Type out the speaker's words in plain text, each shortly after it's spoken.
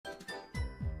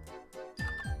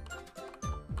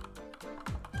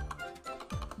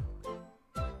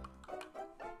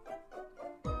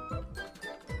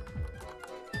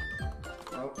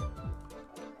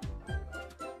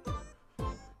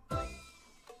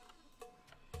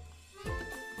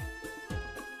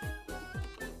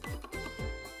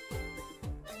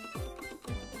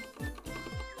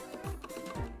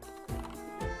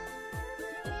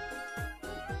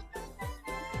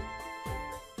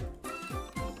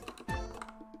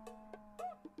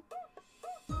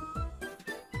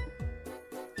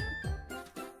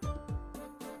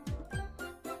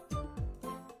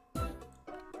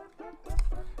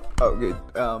Okay,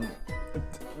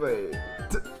 wait.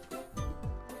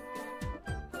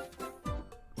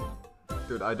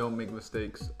 Dude, I don't make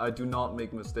mistakes. I do not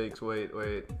make mistakes. Wait.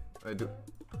 I do.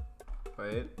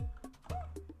 Wait.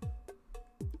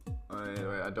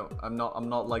 Wait, I don't. I'm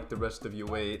not like the rest of you.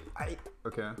 Wait.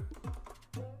 Okay.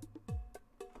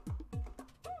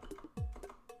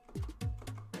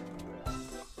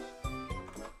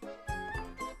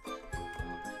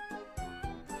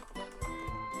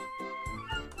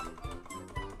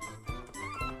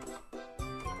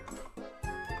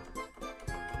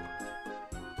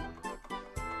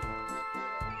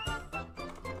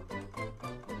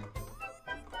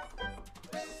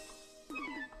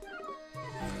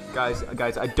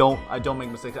 Guys, I don't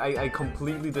make mistakes. I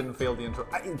completely didn't fail the intro.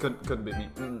 Couldn't be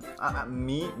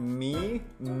me.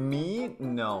 Me?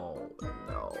 No.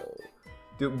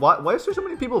 Dude, why is there so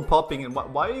many people popping in?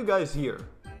 Why are you guys here?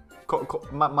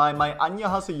 My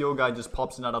Annyeonghaseyo guy just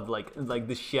pops in out of like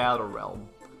the shadow realm.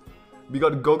 We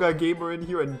got Goga Gamer in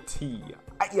here and T.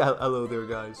 Yeah, hello there,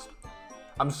 guys.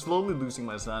 I'm slowly losing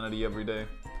my sanity every day.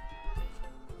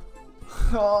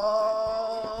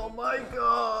 Oh my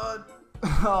god.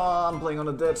 I'm playing on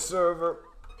a dead server.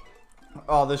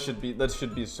 Oh, that should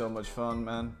be so much fun,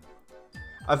 man.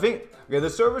 I think the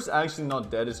server's actually not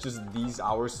dead. It's just these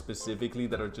hours specifically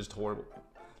that are just horrible.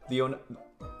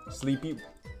 Sleepy,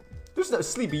 there's no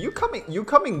Sleepy. You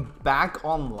coming back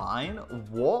online?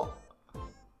 What?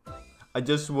 I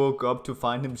just woke up to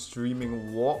find him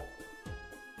streaming. What?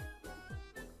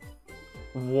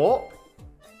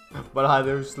 But hi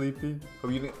there, Sleepy.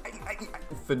 Hope you're doing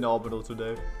phenomenal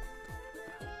today.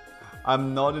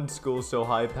 I'm not in school, so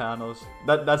hi Panos.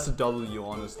 That's a W,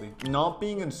 honestly. Not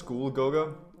being in school,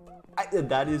 Goga,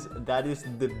 that is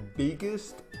the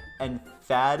biggest and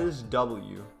fattest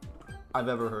W I've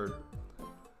ever heard.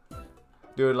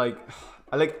 Dude,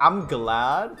 I'm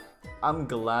glad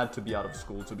to be out of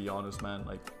school, to be honest, man.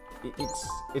 Like,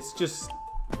 it's just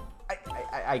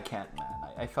I can't, man.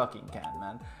 I fucking can't,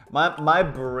 man. My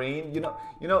brain, you know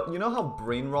how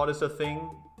brain rot is a thing?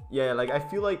 Yeah, like I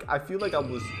feel like I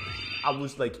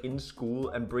was like in school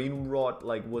and brain rot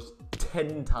like was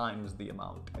 10 times the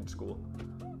amount in school.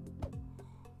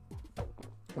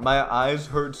 My eyes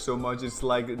hurt so much. It's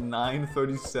like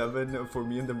 9:37 for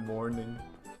me in the morning.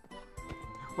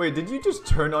 Wait, did you just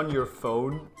turn on your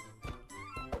phone?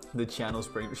 The channel's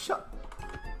brain. Shut.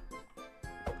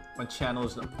 My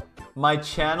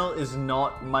channel is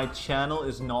not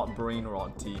brain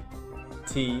rot.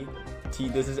 T.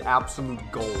 This is absolute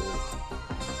gold.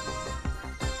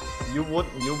 You would.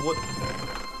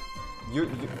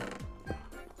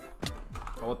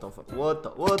 What the fuck?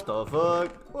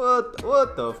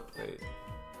 Wait.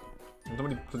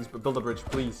 Somebody please build a bridge,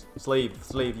 please. Slave,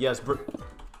 yes,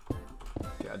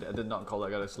 yeah, I did not call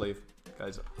that guy a slave,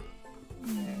 guys.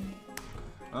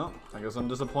 Well, I guess I'm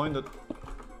disappointed.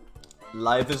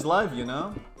 Life is life, you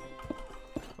know?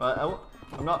 But oh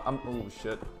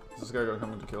shit. Is this guy gonna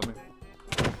come to kill me?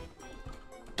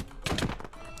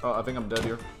 Oh, I think I'm dead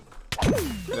here.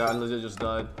 Yeah, I legit just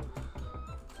died.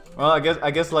 Well, I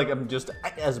guess like I'm just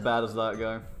as bad as that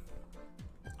guy.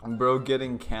 Bro,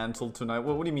 getting cancelled tonight.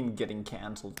 What do you mean getting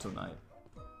cancelled tonight?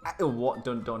 What?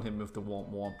 Don't hit me with the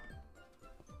womp.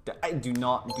 Do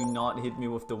not hit me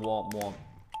with the womp.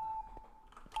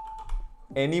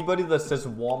 Anybody that says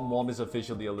womp is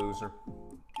officially a loser.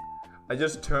 I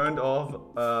just turned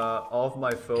off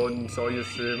my phone and saw your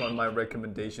stream on my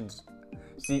recommendations.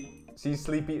 See,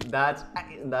 Sleepy, that's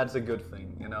a good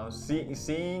thing, you know.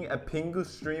 Seeing a Pingu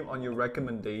stream on your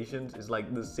recommendations is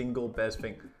like the single best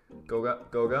thing.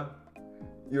 Goga,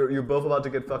 you're both about to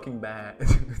get fucking banned.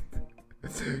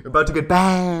 You're about to get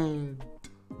banned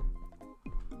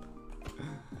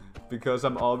because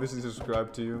I'm obviously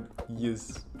subscribed to you.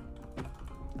 Yes,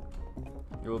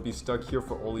 you will be stuck here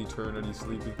for all eternity,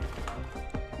 Sleepy.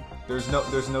 There's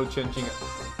no changing.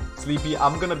 Sleepy,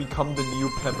 I'm gonna become the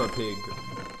new Peppa Pig.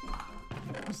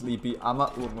 Sleepy, I'm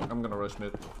gonna rush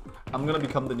mid. I'm gonna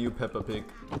become the new Peppa Pig.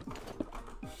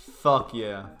 Fuck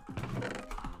yeah.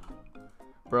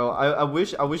 Bro, I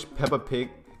wish Peppa Pig...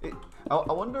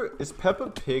 I wonder, is Peppa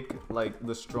Pig like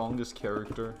the strongest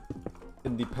character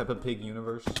in the Peppa Pig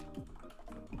universe?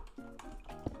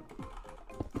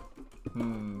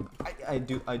 I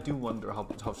do wonder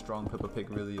how strong Peppa Pig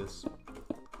really is.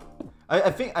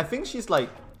 I think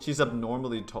she's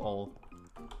abnormally tall.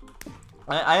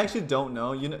 I actually don't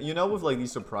know. You know with like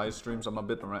these surprise streams, I'm a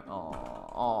bit right.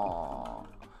 Oh,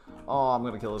 I'm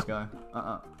gonna kill this guy.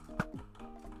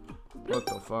 What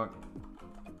the fuck?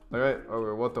 Alright,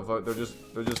 okay, what the fuck? They're just.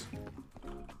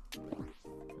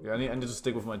 Yeah, I need to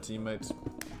stick with my teammates.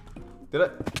 Did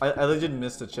I legit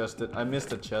missed a chest. I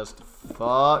missed a chest.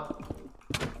 Fuck.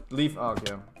 Leave. Oh,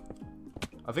 okay.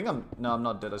 I think I'm. No, I'm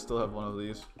not dead. I still have one of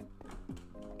these.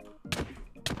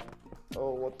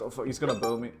 Oh, what the fuck? He's gonna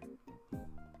bow me.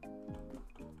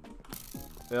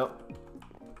 Yep.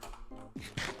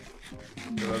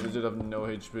 Dude, I legit have no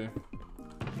HP.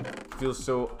 Feel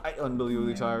so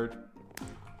unbelievably tired.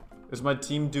 Is my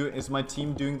team doing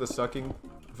the sucking?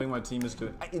 I think my team is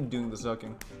doing the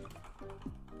sucking.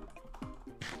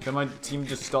 Can my team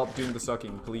just stop doing the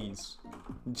sucking, please?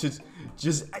 Just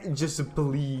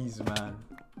please, man.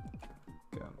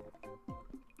 Okay.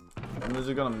 I'm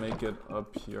just gonna make it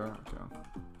up here. Okay.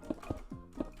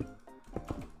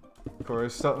 Corey,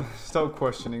 stop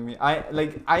questioning me.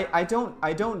 I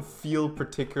don't feel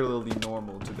particularly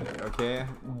normal today. Okay.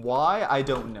 Why? I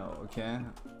don't know. Okay.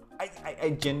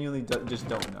 I genuinely just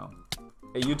don't know.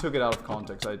 Hey, you took it out of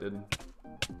context. I didn't.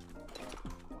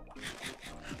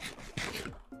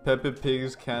 Peppa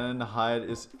Pig's cannon height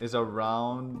is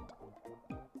around.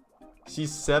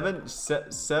 She's 7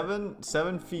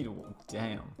 feet.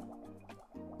 Damn.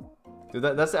 Dude,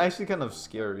 that's actually kind of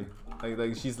scary.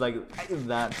 Like she's like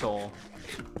that tall.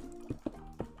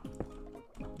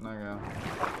 Okay.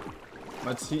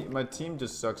 My team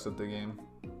just sucks at the game.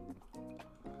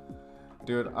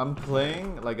 Dude, I'm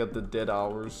playing like at the dead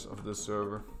hours of this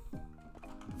server.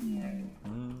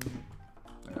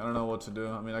 I don't know what to do.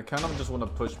 I mean, I kind of just want to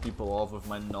push people off with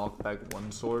my knockback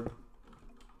one sword.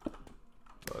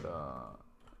 But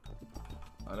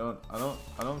I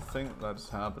don't think that's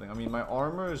happening. I mean, my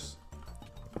armor is.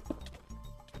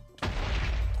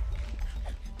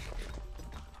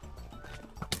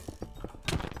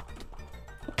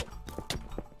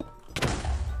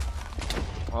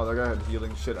 Oh, that guy had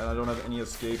healing shit, and I don't have any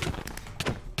escape.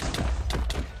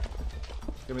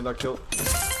 Give me that kill.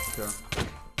 Okay.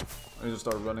 I need to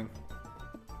start running.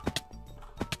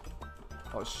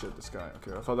 Oh shit, this guy.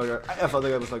 Okay, I thought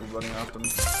that guy was like running after me.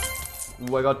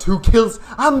 Ooh, I got 2 kills.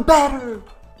 I'm better.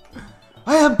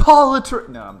 I am Paul Atreides.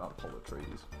 No, I'm not Paul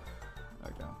Atreides.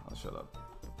 Okay, I'll shut up.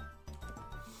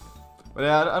 But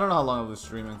yeah, I don't know how long I was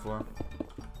streaming for.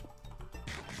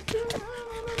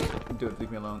 Dude,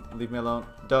 leave me alone. Leave me alone.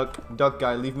 Duck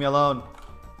guy, leave me alone.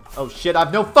 Oh shit, I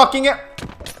have no fucking air.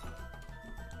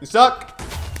 You suck.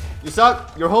 You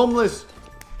suck. You're homeless.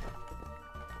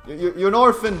 You're an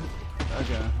orphan.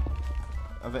 Okay.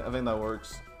 I think that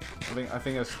works. I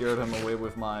think I scared him away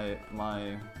with my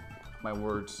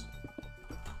words.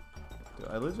 Dude,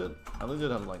 I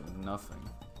legit have like nothing.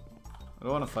 I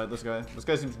don't want to fight this guy. This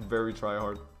guy seems very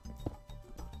tryhard.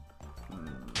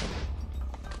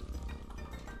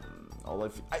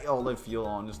 All I feel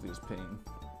honestly is pain.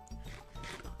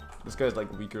 This guy's like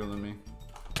weaker than me.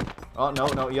 Oh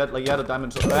no, he had a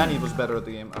diamond sword, and he was better at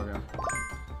the game. Okay.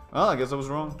 Well, I guess I was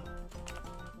wrong.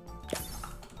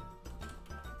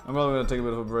 I'm probably gonna take a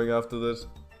bit of a break after this.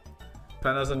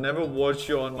 Pandas, I never watch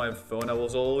you on my phone. I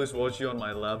was always watch you on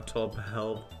my laptop.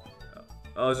 Help.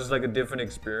 Oh, it's just like a different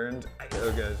experience.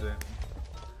 Okay, I see.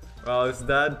 Wow, is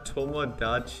that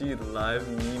Tomodachi live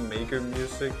meme maker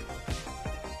music?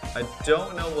 I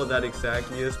don't know what that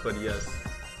exactly is, but yes.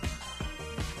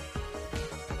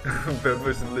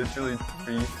 Pepper's literally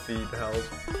 3 feet help.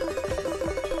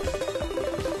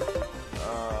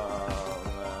 Oh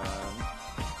man.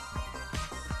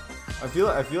 I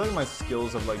feel like my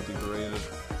skills have like degraded.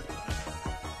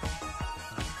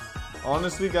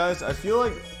 Honestly guys, I feel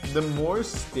like the more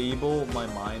stable my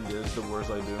mind is, the worse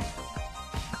I do.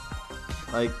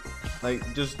 Like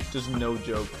just no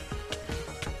joke.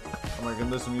 Oh my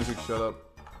goodness, music, shut up.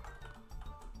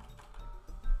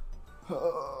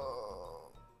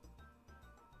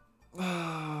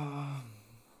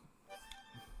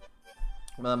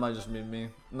 That might just be me.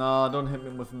 No, don't hit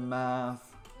me with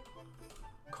math.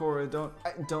 Corey, don't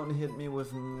hit me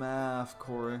with math,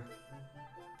 Corey.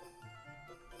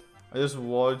 I just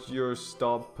watched your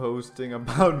stop posting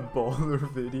about baller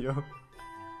video.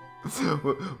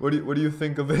 What do you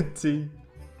think of it, T?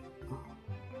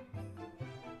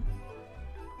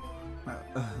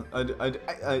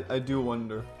 I do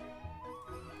wonder.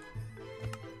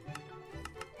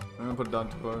 I'm gonna put it down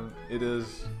to her. It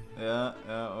is, yeah.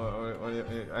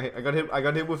 I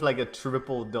got hit with like a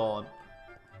triple dot.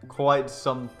 Quite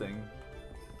something.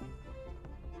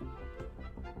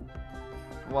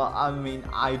 Well, I mean,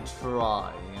 I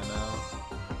try, you know.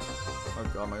 Oh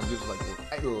god, my computer's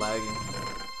like lagging.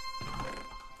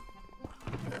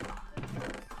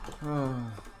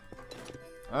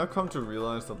 I've come to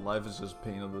realize that life is just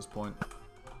pain at this point.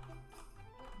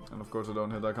 And of course I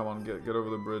don't hit that. Come on, get over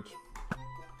the bridge.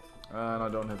 And I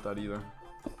don't hit that either.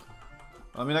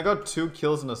 I mean, I got 2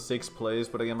 kills in a 6th place,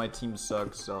 but again, my team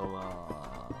sucks, so,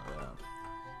 yeah.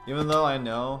 Even though I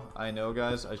know,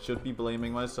 guys, I should be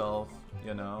blaming myself,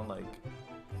 you know, like,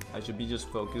 I should be just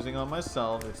focusing on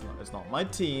myself. It's not my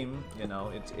team, you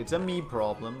know, it's a me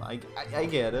problem. I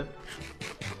get it.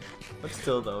 But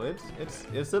still, though,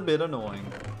 it's a bit annoying.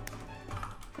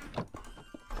 I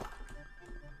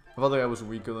thought the guy was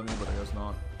weaker than me, but I guess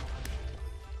not.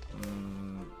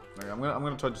 Okay, I'm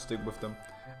gonna try to stick with them.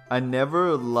 I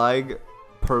never like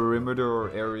perimeter or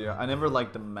area. I never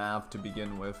liked the map to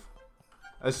begin with.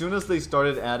 As soon as they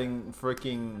started adding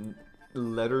freaking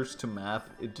letters to math,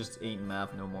 it just ain't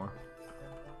math no more.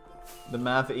 The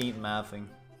math ain't mathing,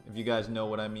 if you guys know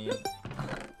what I mean.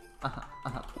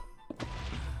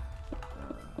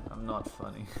 I'm not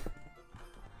funny.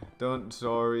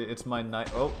 Sorry, it's my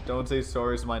don't say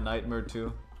sorry, it's my nightmare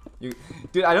too.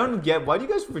 Dude, I don't get, why do you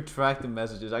guys retract the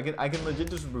messages? I can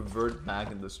legit just revert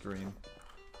back in the stream.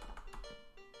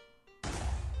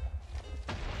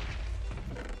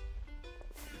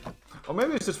 Or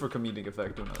maybe it's just for comedic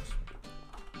effect, who knows?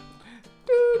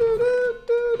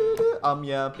 I'm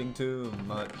yapping too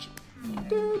much.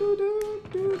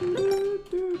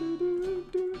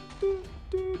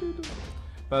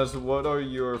 Baz, what are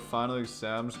your final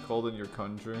exams called in your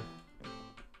country?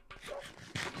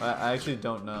 I actually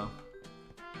don't know.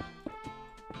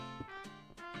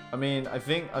 I mean, I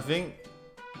think,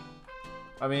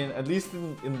 at least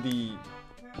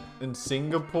in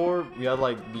Singapore, we had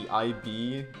like the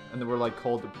IB, and they were like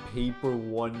called the Paper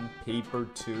 1, Paper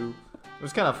 2. It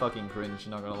was kind of fucking cringe,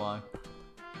 not gonna lie.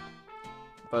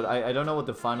 But I don't know what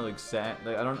the final exam,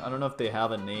 like, I don't know if they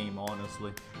have a name,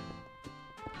 honestly.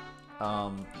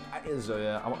 So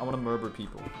yeah, I want to murder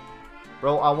people.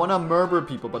 Bro, I want to murder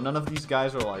people, but none of these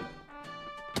guys are like...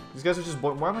 These guys are just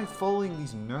bored. Why am I following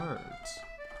these nerds?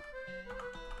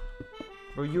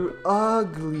 Bro, you're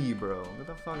ugly, bro. Get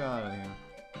the fuck out of here.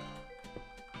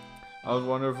 I was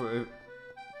wondering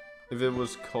if it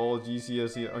was called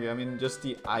GCSE. Okay, I mean, just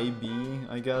the IB,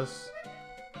 I guess.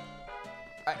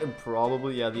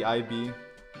 Probably, yeah, the IB.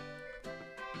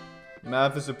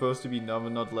 Math is supposed to be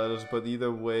number, not letters, but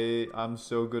either way, I'm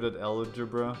so good at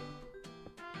algebra.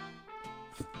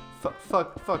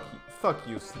 Fuck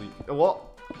you, sleep. What?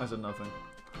 I said nothing.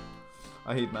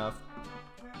 I hate math.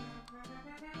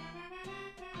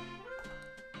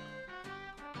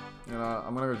 You know,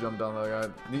 I'm gonna go jump down that guy.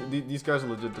 These guys are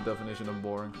legit the definition of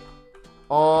boring.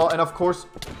 Oh, and of course...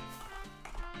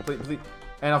 Please.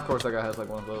 And of course that guy has like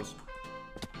one of those.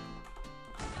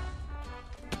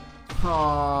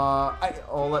 All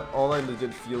I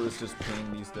legit feel is just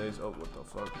pain these days. Oh, what the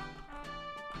fuck.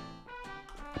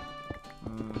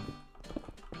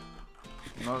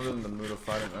 I'm not really in the mood of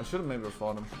fighting. I should have maybe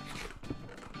fought him.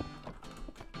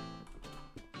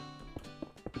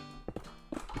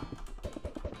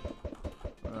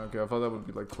 Okay, I thought that would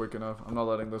be like quick enough. I'm not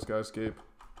letting this guy escape.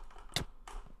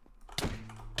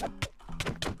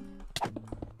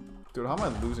 Dude, how am I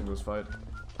losing this fight?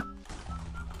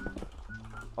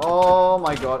 Oh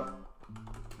my god.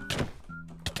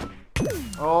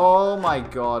 Oh my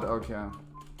god, okay.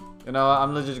 You know,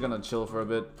 I'm legit gonna chill for a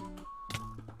bit.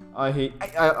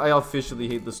 I officially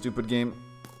hate the stupid game.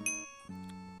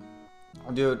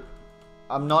 Dude,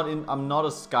 I'm not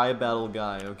a sky battle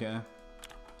guy, okay?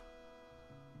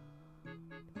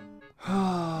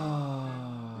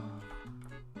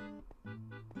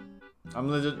 I'm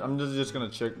just gonna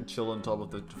chill on top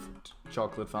of the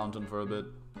chocolate fountain for a bit.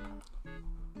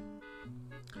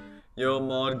 Yo,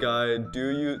 mod guy, do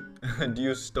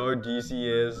you start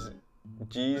GCSEs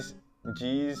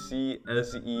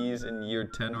in year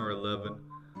 10 or 11?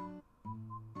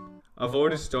 I've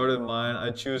already started mine.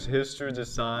 I choose history,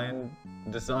 design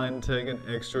tech, and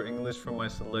extra English for my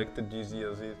selected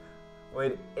GCSEs.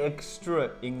 Wait,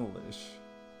 extra English?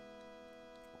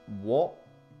 What?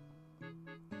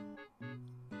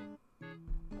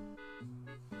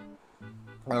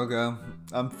 Okay,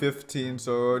 I'm 15,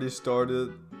 so I already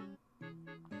started.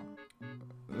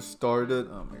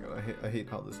 Oh my god, I hate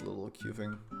how this little Q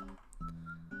thing.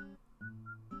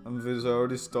 I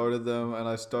already started them, and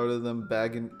I started them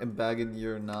back in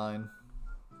year 9.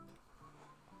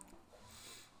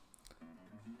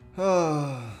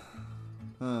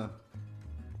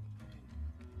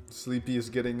 Sleepy is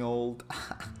getting old.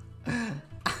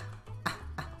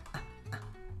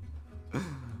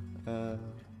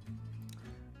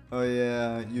 Oh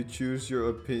yeah, you choose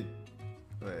your wait,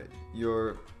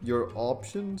 your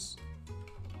options?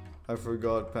 I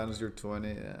forgot, Panos, you're 20,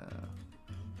 yeah.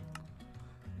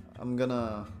 I don't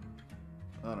know,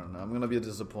 I'm gonna be a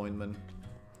disappointment.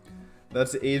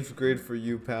 That's 8th grade for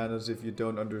you, Panos, if you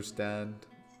don't understand.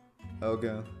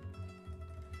 Okay.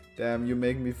 Damn, you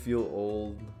make me feel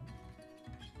old.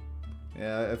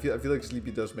 Yeah, I feel like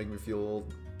Sleepy does make me feel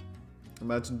old.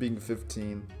 Imagine being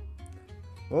 15.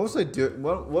 What was I doing?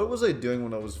 What was I doing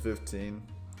when I was 15?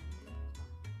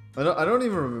 I don't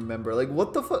even remember. Like,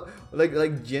 what the fuck?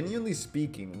 Like genuinely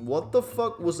speaking, what the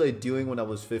fuck was I doing when I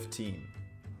was 15?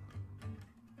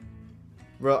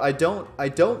 Bro, I don't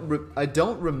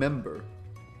remember.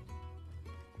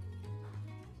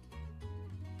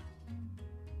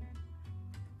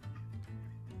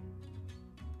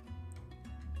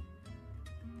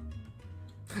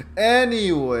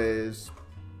 Anyways,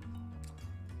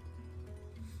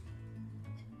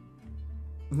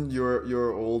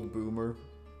 you're old boomer,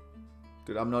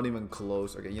 dude. I'm not even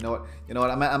close. Okay, you know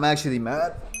what? I'm actually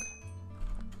mad.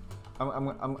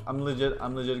 I'm legit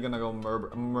gonna go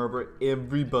murder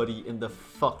everybody in the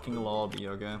fucking lobby.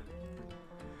 Okay.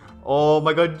 Oh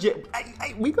my god,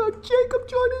 we got Jacob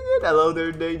joining in. Hello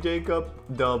there, Jacob.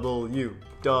 W.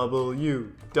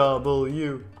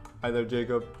 Hi there,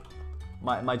 Jacob.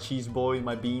 My cheese boy,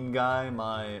 my bean guy,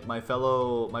 my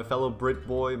fellow Brit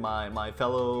boy, my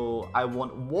fellow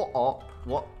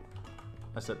what?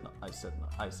 I said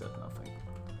nothing.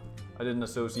 I didn't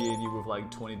associate you with like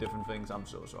 20 different things. I'm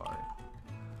so sorry.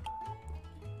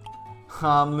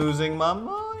 I'm losing my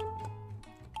mind.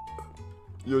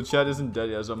 Your chat isn't dead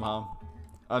yet somehow.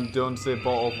 And don't say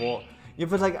bottle of water. Yeah,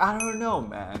 but like I don't know,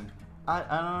 man. I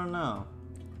don't know.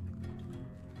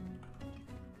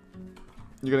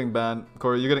 You're getting banned,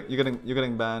 Corey. You're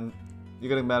getting banned. You're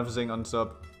getting banned for saying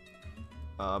unsub.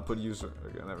 Put user.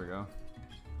 Okay, there we go.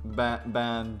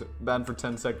 Banned for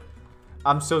 10 sec.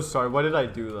 I'm so sorry. Why did I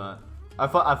do that? I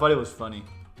thought it was funny.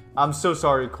 I'm so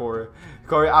sorry, Corey.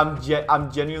 Corey, I'm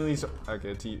genuinely so.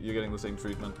 Okay, you're getting the same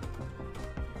treatment.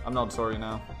 I'm not sorry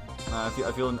now. I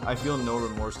feel no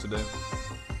remorse today.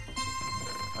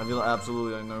 I feel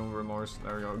absolutely no remorse.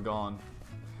 There we go. Gone.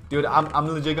 Dude, I'm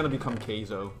legit gonna become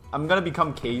Keizo. I'm gonna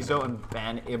become Keizo and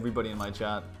ban everybody in my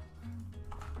chat.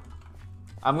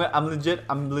 I'm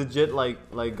legit like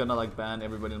gonna like ban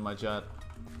everybody in my chat.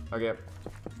 Okay.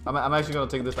 I'm actually gonna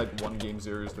take this like one game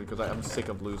seriously because I'm sick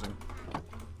of losing.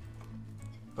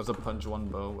 That's a punch one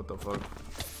bow. What the fuck?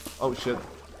 Oh shit.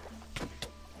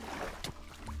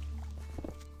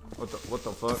 What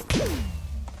the fuck?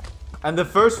 And the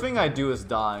first thing I do is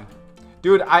die.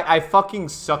 Dude, I fucking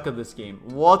suck at this game.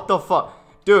 What the fuck?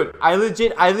 Dude, I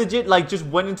legit like just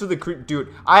went into the creep. Dude,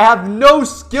 I have no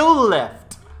skill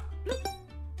left.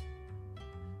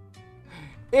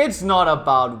 It's not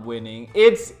about winning.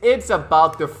 It's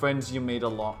about the friends you made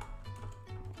along.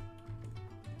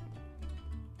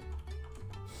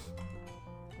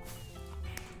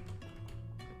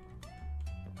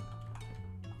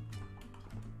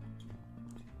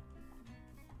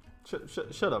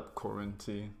 Shut up,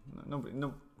 Corinthi. Nobody,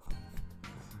 no.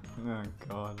 Oh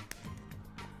god.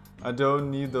 I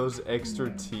don't need those extra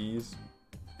T's.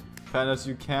 Panos,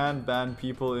 you can ban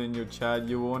people in your chat.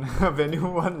 You won't have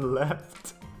anyone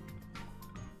left.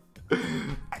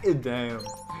 Damn.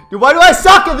 Dude, why do I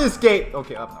suck at this game?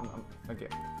 Okay, okay.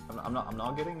 I'm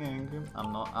not getting angry.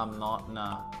 I'm not.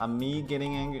 Nah. I'm me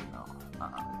getting angry.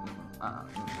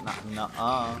 No.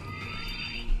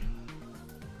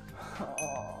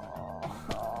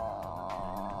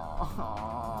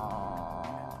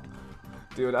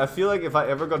 Dude, I feel like if I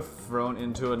ever got thrown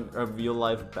into a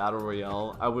real-life battle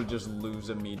royale, I would just lose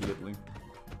immediately.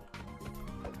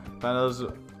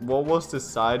 Panos, what was the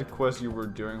side quest you were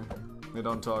doing? We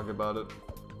don't talk about it.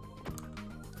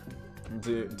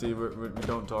 We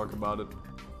don't talk about it.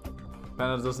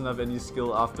 Panos doesn't have any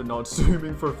skill after not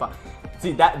streaming for 5.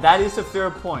 See, that is a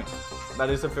fair point. That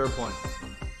is a fair point.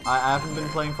 I haven't been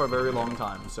playing for a very long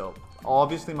time, so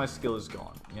obviously my skill is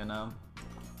gone, you know?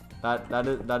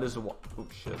 That is why. Oh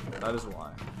shit, that is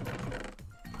why.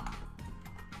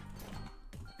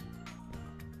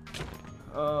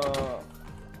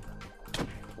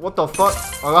 What the fuck?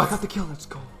 Oh, I got the kill, let's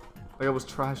go. Like, it was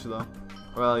trash though.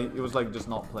 Well, it was like just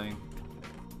not playing.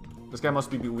 This guy must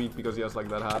be weak because he has like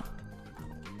that hat.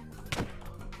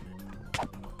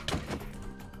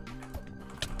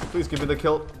 Please give me the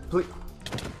kill. Please.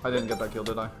 I didn't get that kill,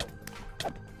 did I?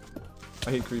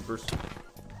 I hate creepers.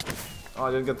 Oh,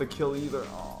 I didn't get the kill either.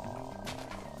 Oh,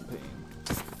 pain.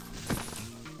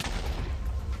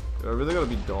 Dude, I really gotta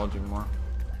be dodging more.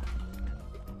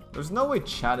 There's no way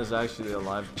chat is actually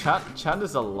alive. Chat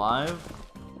is alive?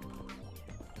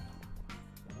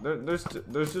 There's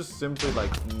just simply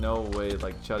like no way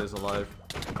like chat is alive.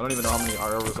 I don't even know how many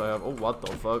arrows I have. Oh, what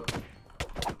the fuck?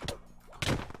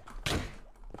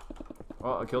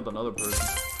 Oh, I killed another person.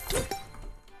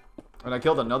 And I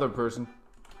killed another person.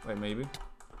 Wait, maybe?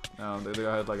 Oh, they think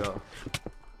I had like a...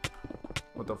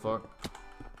 What the fuck?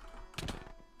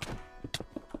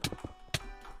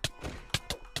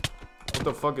 What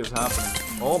the fuck is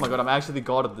happening? Oh my god, I'm actually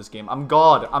god at this game. I'm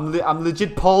god. I'm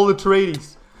legit Paul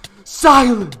Atreides.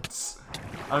 Silence!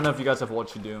 I don't know if you guys have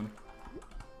watched you doing.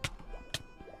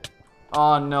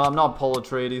 Oh no, I'm not Paul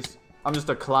Atreides. I'm just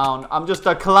a clown. I'm just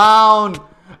a clown!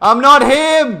 I'm not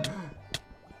him!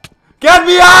 Get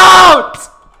me out!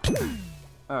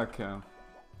 Okay.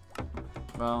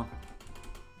 Well.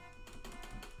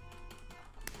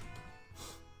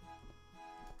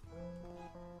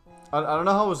 I don't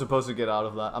know how I was supposed to get out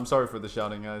of that. I'm sorry for the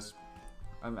shouting, guys.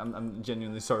 I'm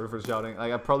genuinely sorry for shouting.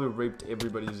 Like, I probably raped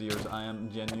everybody's ears. I am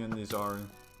genuinely sorry.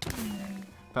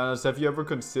 Panos, have you ever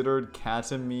considered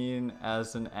ketamine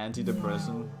as an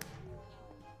antidepressant?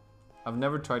 I've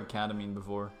never tried ketamine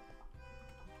before.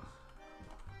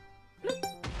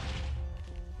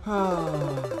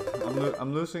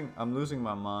 I'm losing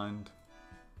my mind.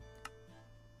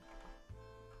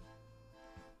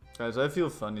 Guys, I feel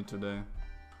funny today.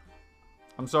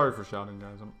 I'm sorry for shouting,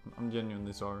 guys. I'm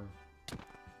genuinely sorry.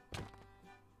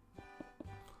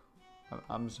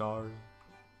 I'm sorry.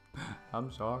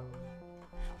 I'm sorry.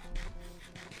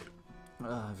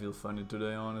 I feel funny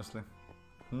today, honestly.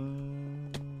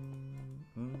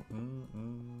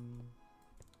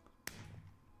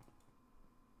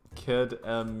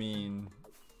 Ketamine.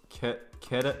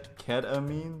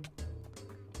 Ketamine?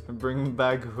 Bring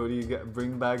back hoodie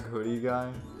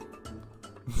guy.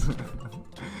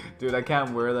 Dude, I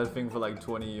can't wear that thing for like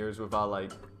 20 years without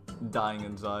like dying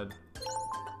inside.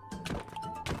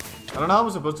 I don't know how I'm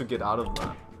supposed to get out of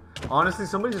that. Honestly,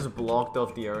 somebody just blocked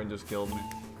off the air and just killed me.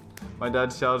 My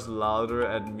dad shouts louder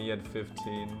at me at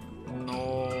 15.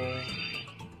 No.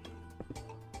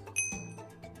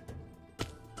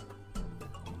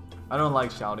 I don't like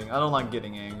shouting. I don't like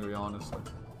getting angry, honestly.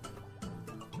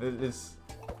 It's...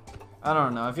 I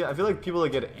don't know. I feel like people that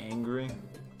get angry...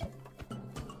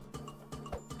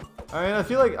 I mean, I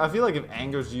feel like if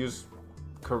anger's used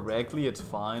correctly, it's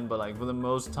fine. But like for the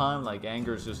most time, like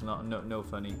anger is just no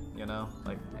funny. You know,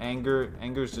 like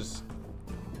anger's just,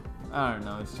 I don't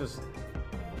know. It's just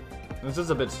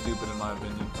a bit stupid in my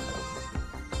opinion.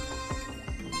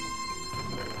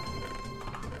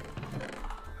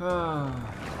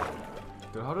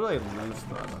 Dude, how did I lose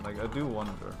that? Like, I do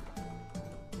wonder.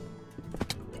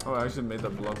 Oh, I actually made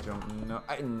that block jump.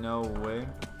 No way.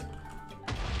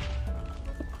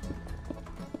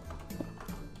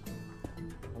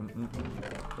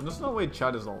 There's no way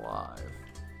Chad is alive.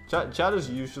 Chad is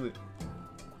usually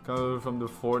comes from the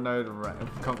Fortnite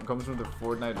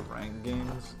rank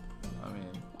games. I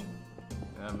mean,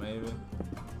 yeah, maybe.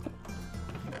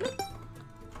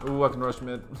 Ooh, I can rush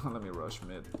mid. Let me rush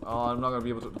mid. Oh, I'm not gonna be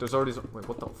able to. There's already some. Wait,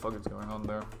 what the fuck is going on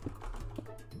there?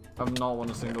 I've not won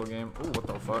a single game. Ooh, what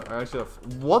the fuck? I actually have.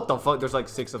 What the fuck? There's like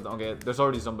 6 of them. Okay, there's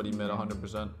already somebody mid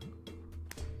 100%.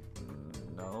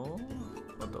 No.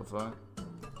 What the fuck?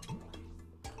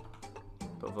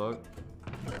 The fuck?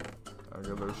 I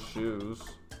got those shoes.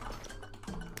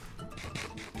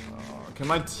 Can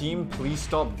my team please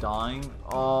stop dying?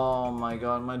 Oh my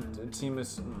god, my team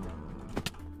is.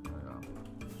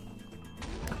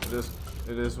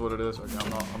 It is what it is. Okay,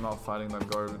 I'm not fighting that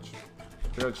garbage.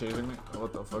 You guys chasing me?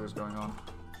 What the fuck is going on?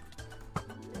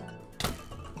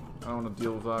 I don't want to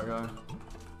deal with that guy.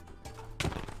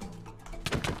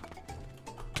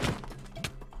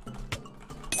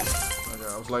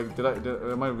 I was like,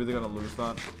 am I really gonna lose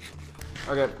that?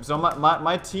 Okay, so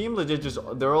my team legit just,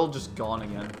 they're all just gone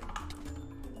again.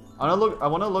 I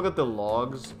wanna look at the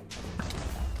logs.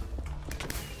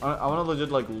 I wanna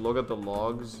legit like look at the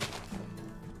logs.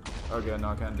 Okay, no,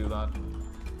 I can't do that.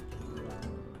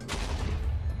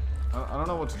 I don't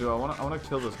know what to do. I wanna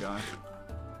kill this guy.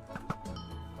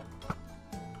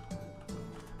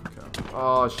 Okay.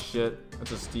 Oh shit,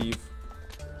 it's a Steve.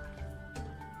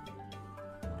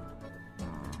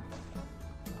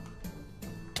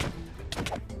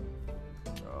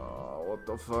 What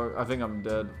the fuck? I think I'm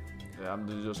dead. Yeah, I'm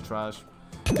just trash.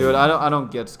 Dude, I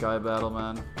don't get Sky Battle,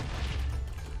 man.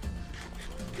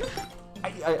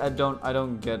 I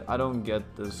don't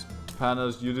get this.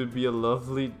 Panos, you'd be a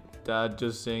lovely dad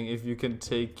just saying if you can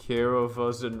take care of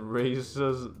us and raise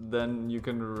us, then you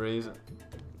can raise it.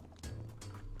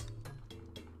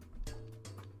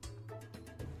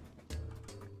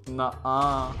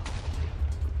 Nah.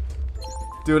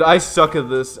 Dude, I suck at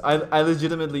this. I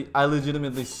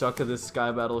legitimately suck at this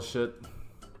Sky Battle shit.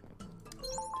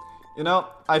 You know,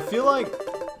 I feel like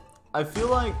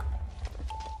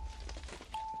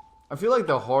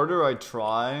the harder I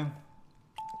try,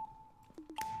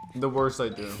 the worse I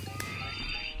do.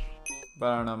 But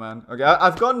I don't know, man. Okay,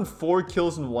 I've gotten 4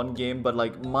 kills in one game, but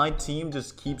like my team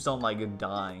just keeps on like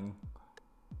dying.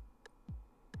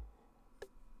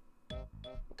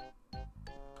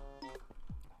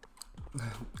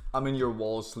 I'm in your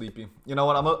wall, sleepy. You know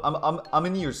what? I'm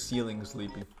in your ceiling,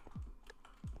 sleepy.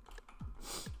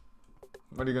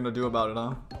 What are you gonna do about it,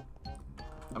 huh?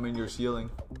 I'm in your ceiling.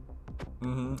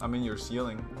 I'm in your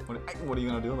ceiling. What are you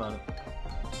gonna do about it?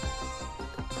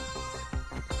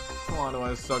 Why do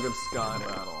I suck at Sky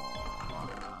Battle?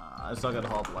 I suck at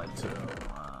Hoplite too.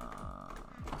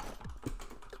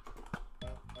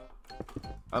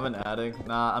 I'm an addict.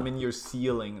 Nah, I'm in your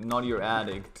ceiling, not your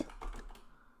addict.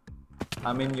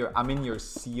 I'm in your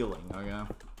ceiling, okay?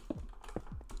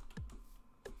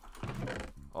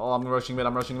 Oh, I'm rushing mid,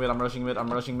 I'm rushing mid, I'm rushing mid,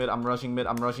 I'm rushing mid, I'm rushing mid,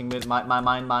 I'm rushing mid. Mine.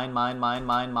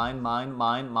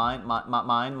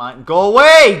 Go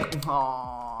away!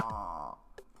 Oh,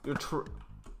 you're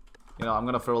you know, I'm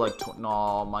gonna throw like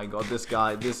oh my god, this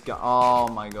guy, oh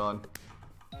my god.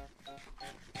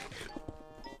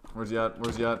 Where's he at?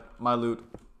 Where's he at? My loot.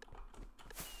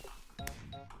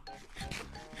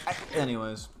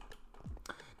 Anyways.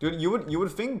 Dude, you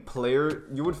would think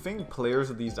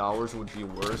players at these hours would be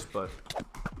worse, but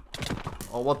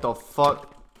oh, what the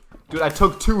fuck? Dude, I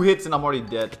took 2 hits and I'm already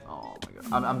dead. Oh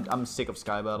my god. I'm sick of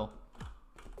Sky Battle.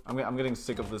 I'm getting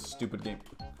sick of this stupid game.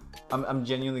 I'm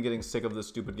genuinely getting sick of this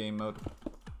stupid game mode.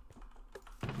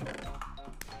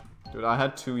 Dude, I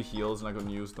had 2 heals and I couldn't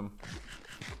use them.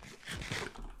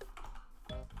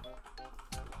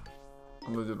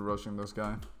 I'm legit rushing this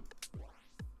guy.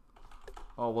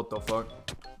 Oh, what the fuck?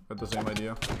 Got the same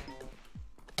idea.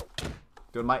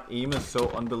 Dude, my aim is so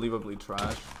unbelievably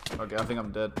trash. Okay, I think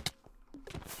I'm dead.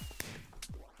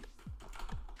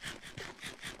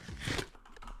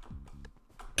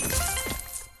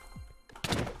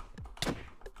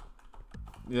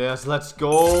 Yes, let's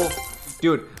go.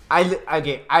 Dude, I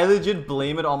legit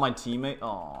blame it on my teammate.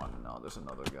 Oh no, there's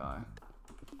another guy.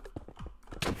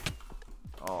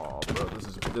 Oh bro,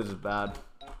 this is bad.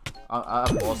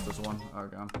 I've lost this one.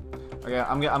 Okay,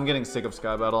 I'm getting sick of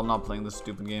Sky Battle. I'm not playing this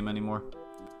stupid game anymore.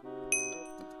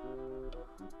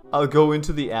 I'll go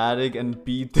into the attic and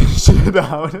beat the shit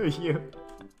out of you.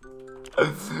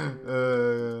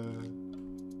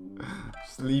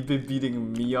 Sleepy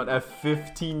beating me up. A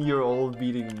 15-year-old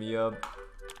beating me up.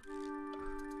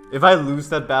 If I lose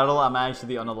that battle, I'm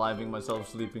actually unaliving myself,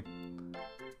 Sleepy.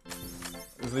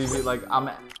 Sleepy, like I'm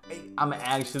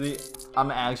actually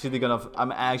gonna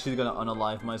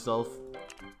unalive myself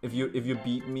if you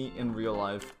beat me in real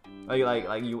life.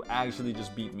 Like you actually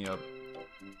just beat me up.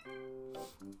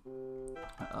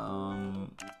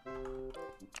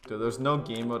 Dude, there's no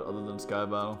game mode other than Sky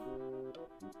Battle.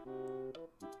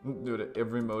 Dude,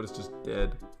 every mode is just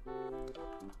dead.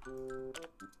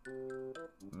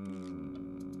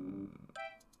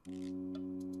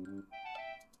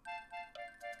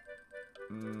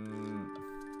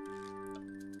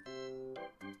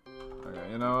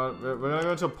 Okay, you know what? We're gonna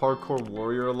go to a parkour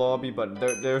warrior lobby, but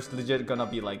there's legit gonna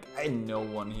be like no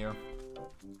one here.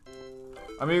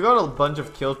 I mean, we got a bunch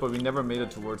of kills, but we never made it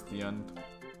towards the end.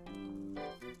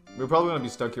 We're probably gonna be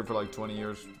stuck here for like 20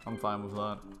 years. I'm fine with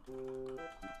that.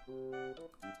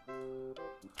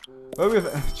 Well,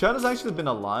 Chad has actually been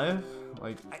alive.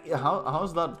 Like, how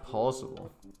is that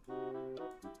possible?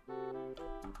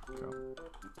 Okay.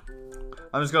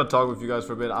 I'm just gonna talk with you guys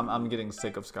for a bit. I'm getting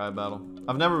sick of Sky Battle.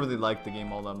 I've never really liked the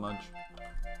game all that much.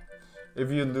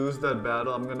 If you lose that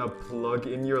battle, I'm gonna plug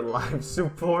in your live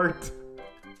support.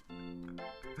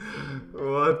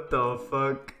 What the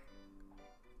fuck?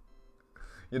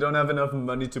 You don't have enough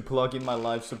money to plug in my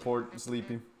live support,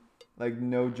 Sleepy. Like,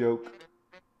 no joke.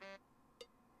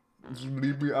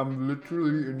 Sleepy, I'm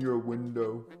literally in your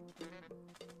window.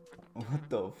 What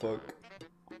the fuck?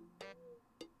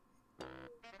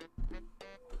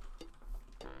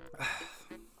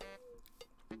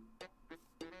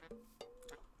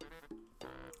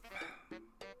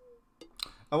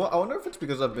 I wonder if it's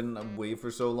because I've been away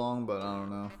for so long, but I don't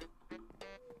know.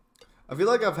 I feel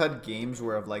like I've had games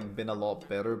where I've like been a lot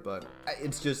better, but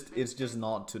it's just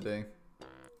not today.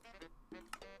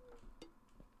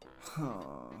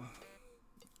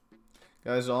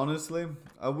 Guys, honestly,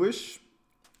 I wish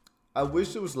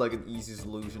it was like an easy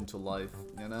solution to life,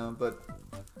 you know, but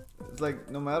it's like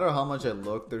no matter how much I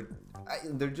look, there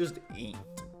just ain't,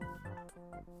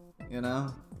 you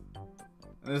know.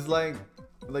 And it's like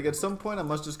at some point I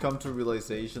must just come to a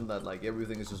realization that like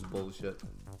everything is just bullshit.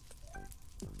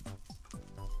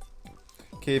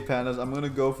 Okay, Pandas, I'm gonna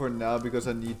go for now because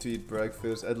I need to eat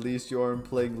breakfast. At least you aren't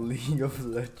playing League of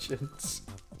Legends.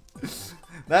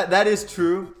 That is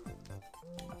true.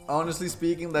 Honestly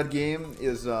speaking, that game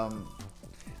is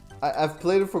I've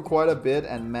played it for quite a bit,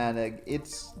 and man,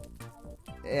 it's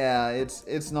yeah, it's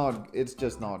just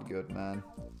not good, man.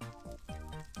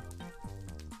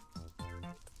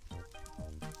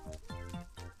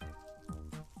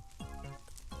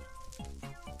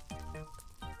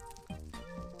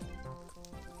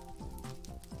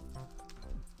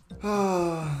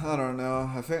 I don't know.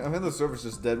 I think the server's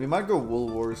just dead. We might go Wool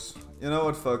Wars. You know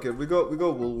what? Fuck it. We go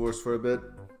Wool Wars for a bit.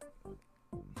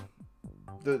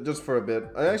 Just for a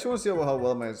bit. I actually want to see how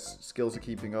well my skills are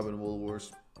keeping up in Wool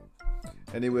Wars.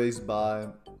 Anyways, bye.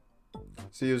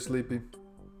 See you, Sleepy.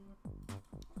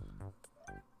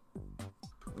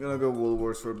 I'm gonna go Wool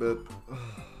Wars for a bit.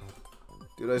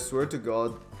 Dude, I swear to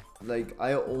God, like,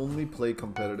 I only play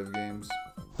competitive games.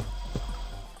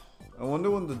 I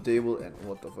wonder when the day will end.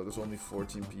 What the fuck? There's only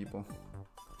 14 people.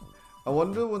 I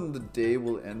wonder when the day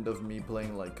will end of me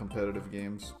playing like competitive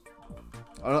games.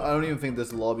 I don't even think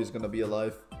this lobby is gonna be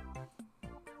alive.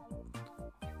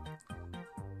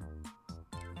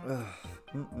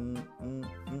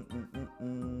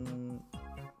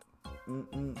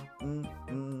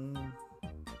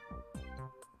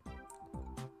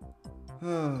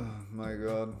 Oh my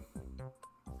God.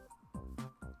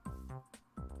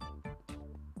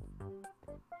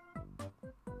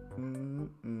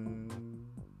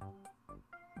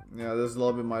 Yeah, this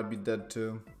lobby might be dead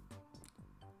too.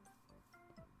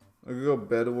 I could go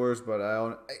Bed Wars, but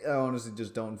I honestly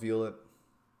just don't feel it.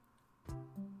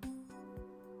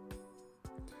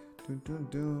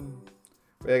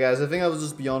 But yeah, guys, I think I will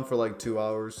just be on for like 2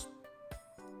 hours.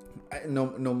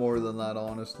 No more than that,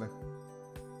 honestly.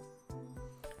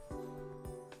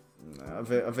 I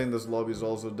think this lobby is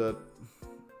also dead.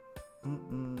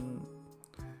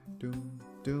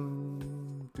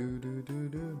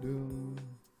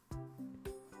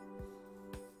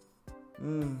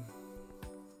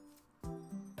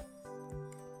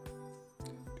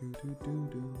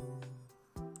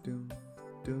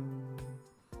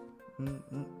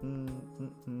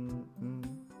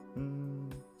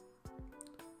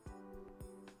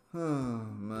 Oh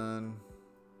man,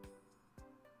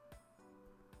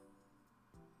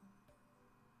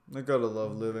 I gotta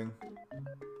love living.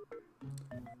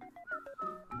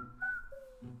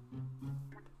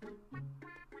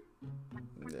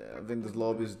 Yeah, I think this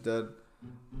lobby is dead.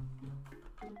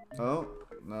 Oh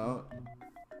no,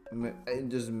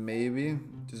 just maybe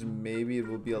it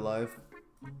will be alive.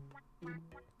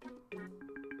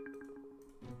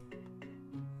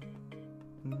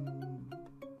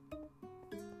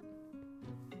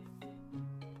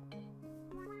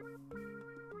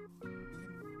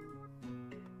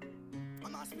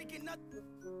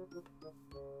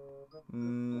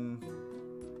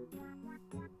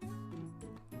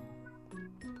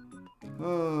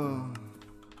 Oh,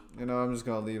 you know, I'm just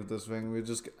gonna leave this thing. We're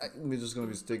just gonna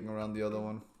be sticking around the other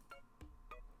one.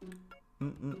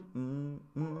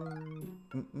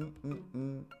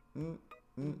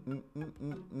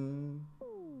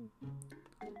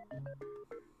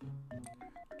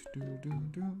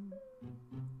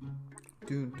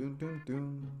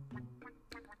 Dude,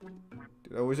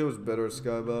 I wish I was better at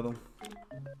Sky Battle.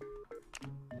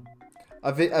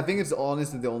 I think it's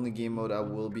honestly the only game mode I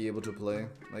will be able to play.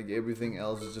 Like, everything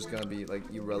else is just gonna be like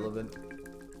irrelevant.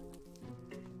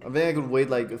 I think I could wait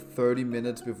like 30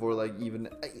 minutes before like even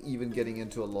getting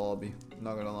into a lobby.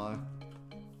 Not gonna lie.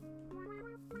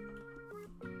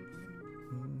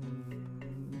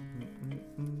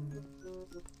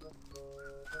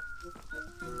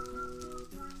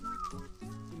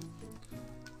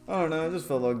 I don't know, I just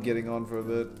felt like getting on for a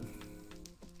bit.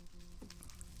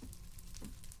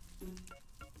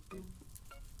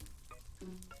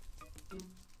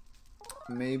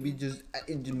 Maybe just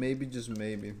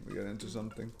maybe we get into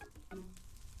something.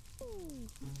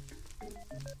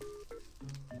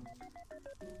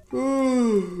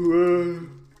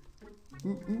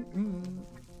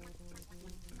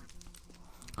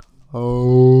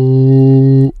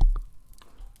 Oh,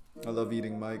 I love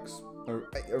eating mics. I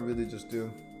really just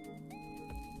do.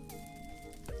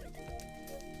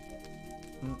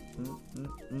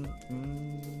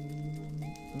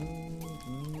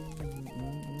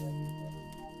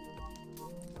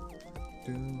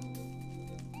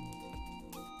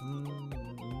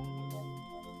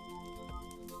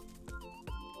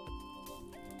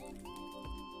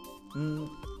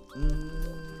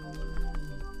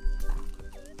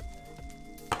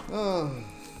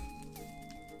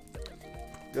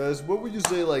 Guys, what would you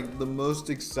say like the most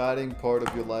exciting part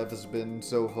of your life has been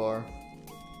so far?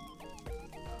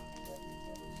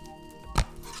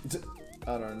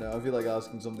 I don't know, I feel like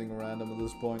asking something random at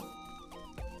this point.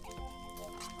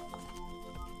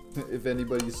 If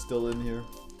anybody's still in here.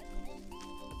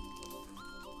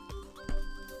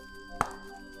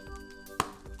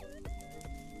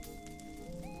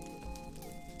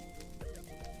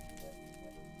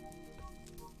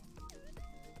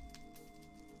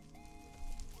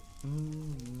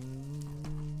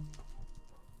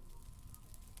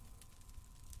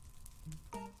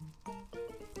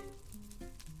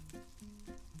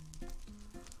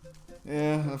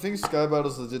 Yeah, I think Sky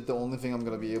Battle's legit the only thing I'm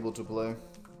gonna be able to play.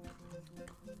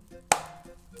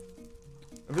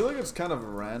 I feel like it's kind of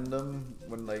random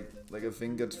when like a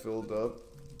thing gets filled up.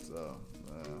 So,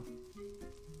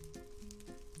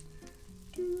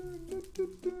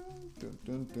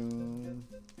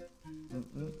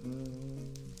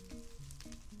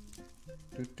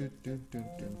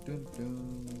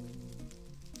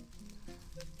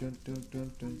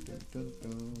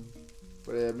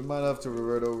 But yeah, we might have to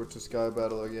revert over to Sky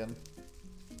Battle again.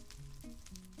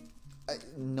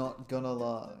 I'm not gonna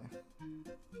lie.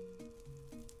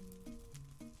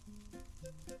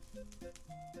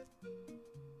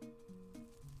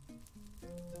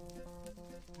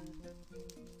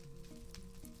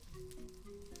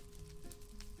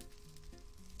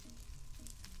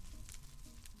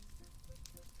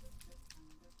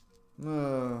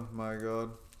 Oh my god.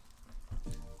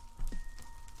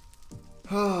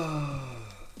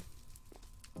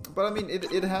 But I mean,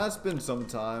 it has been some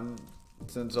time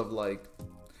since I've like...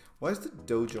 Why is the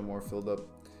dojo more filled up?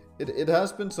 It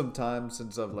has been some time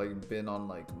since I've like been on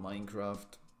like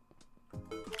Minecraft.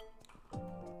 I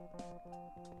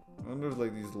wonder if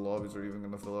like these lobbies are even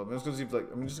gonna fill up. I'm just gonna see if like...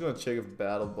 I'm just gonna check if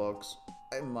Battle Box...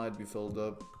 It might be filled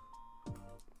up.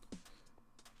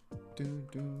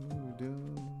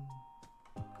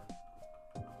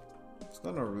 It's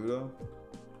not Naruto.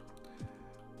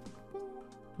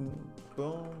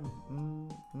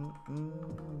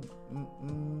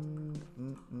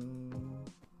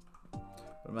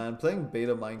 But man, playing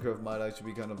beta Minecraft might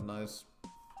actually be kind of nice.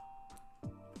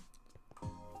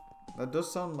 That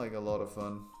does sound like a lot of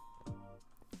fun.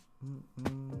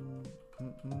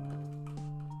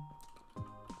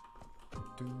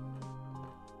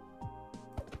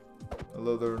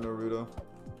 Hello there, Naruto.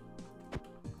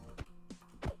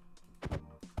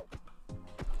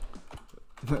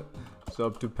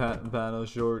 Sub to Pano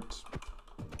Shorts.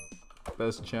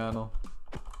 Best channel.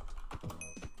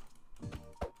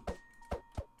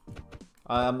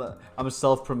 I'm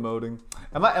self-promoting.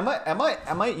 Am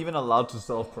I even allowed to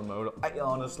self-promote? I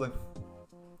honestly.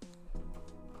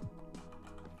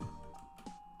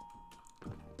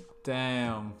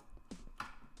 Damn.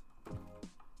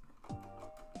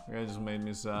 That guy just made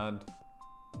me sad.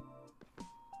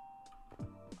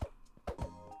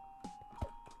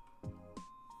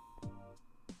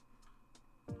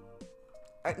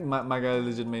 My guy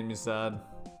legit made me sad.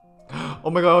 Oh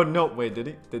my god, no, wait, did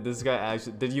he? Did this guy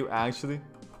actually? Did you actually?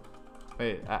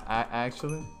 Wait,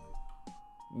 actually?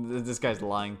 This guy's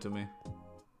lying to me.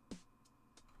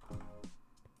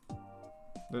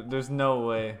 There's no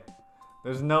way.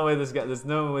 There's no way this guy's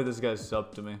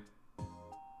subbed to me.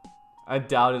 I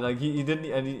doubt it. Like he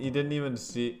didn't even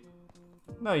see.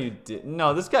 No, you did.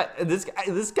 No, this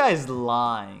guy's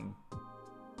lying.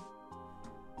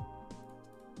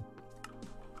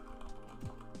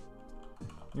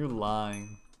 You're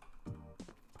lying.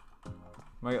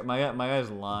 My guy's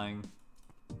lying.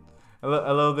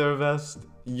 Hello there, Vest.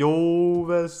 Yo,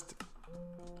 Vest.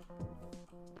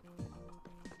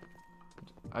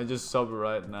 I just sub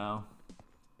right now.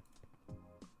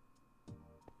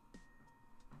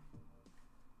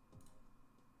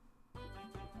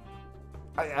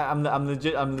 I'm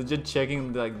legit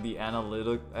checking like the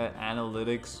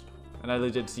analytics, and I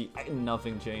legit see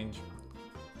nothing change.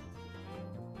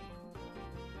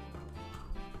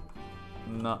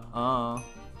 Nuh-uh.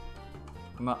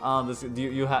 Nuh-uh,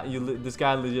 this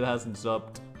guy legit hasn't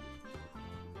subbed.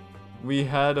 We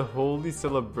had holy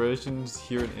celebrations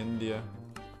here in India.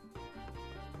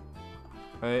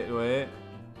 Wait.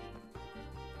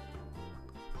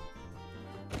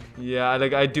 Yeah,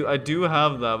 like I do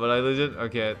have that, but I legit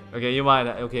okay, you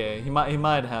might he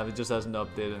might have, it just hasn't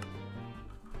updated.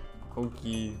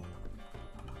 Okay.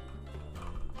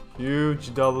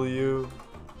 Huge W.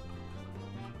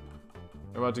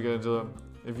 I'm about to get into them.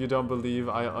 If you don't believe,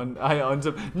 I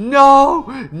unsub. No!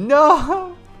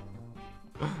 No!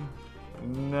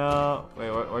 No.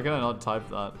 Wait, why can I not type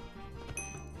that?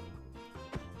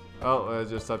 Oh, I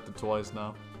just typed it twice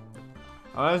now.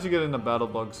 I'm actually getting the Battle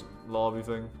Bugs lobby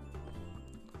thing.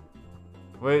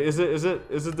 Wait, is it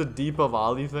the Deepa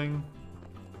Valley thing?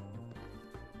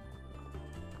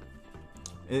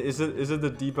 Is it the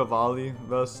Deepa Valley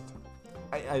Vest?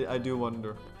 I do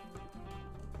wonder.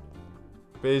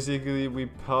 Basically, we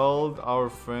pelled our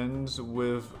friends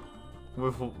with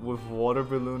water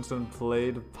balloons and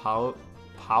played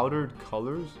powdered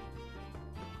colors.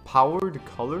 Powered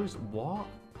colors? What?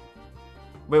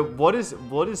 Wait, what is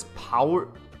powered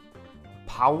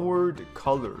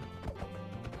color?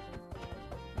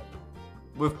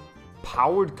 With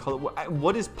powered color?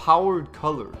 What is powered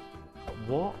color?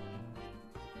 What?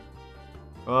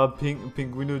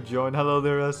 Pinguino joined. Hello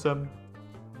there, SM.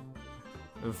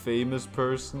 A famous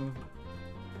person?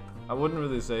 I wouldn't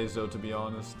really say so, to be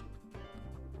honest.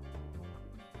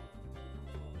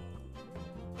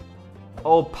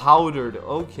 Oh, powdered.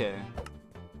 Okay.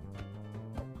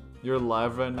 You're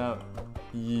live right now?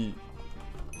 Yeet.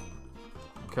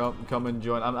 Come and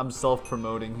join. I'm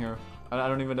self-promoting here. I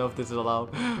don't even know if this is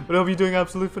allowed. But I hope you're doing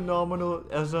absolutely phenomenal,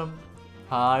 SM.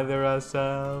 Hi there,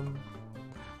 SM.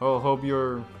 Oh, hope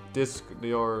your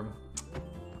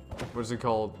what's it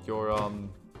called? Your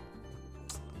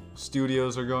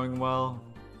studios are going well.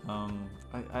 I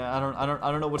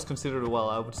don't know what's considered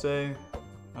well. I would say,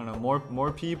 I don't know,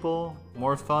 more people,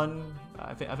 more fun.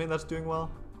 I think that's doing well.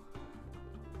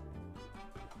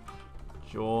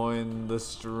 Join the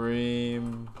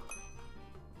stream.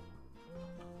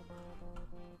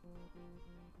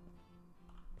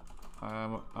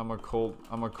 I'm a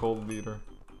cold leader.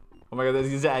 Oh my god,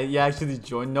 he actually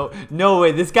joined. No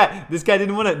way. This guy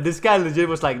didn't want to. This guy legit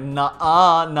was like, nah,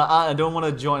 I don't want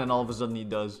to join, and all of a sudden he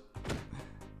does.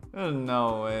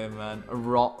 No way, man.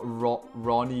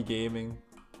 Ronnie Gaming.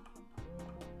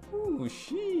 Ooh,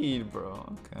 shit,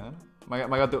 bro. Okay. My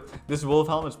god, this wolf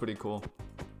helmet's pretty cool.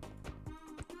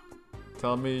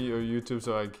 Tell me your YouTube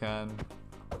so I can.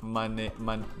 My name.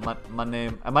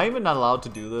 Am I even not allowed to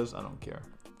do this? I don't care.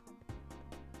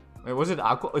 Wait, was it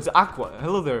Aqua? It's Aqua.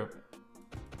 Hello there.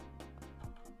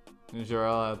 Sure,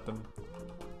 I'll add them.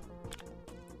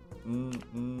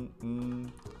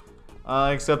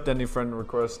 I accept any friend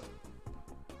request.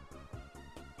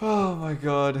 Oh my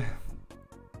god.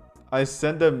 I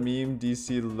sent a meme,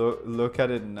 DC. Look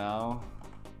at it now.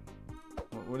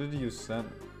 What did you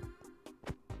send?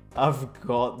 I've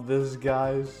got this,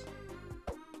 guys.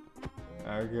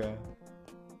 Okay.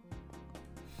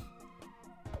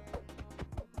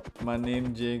 My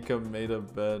name Jacob made a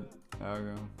bet.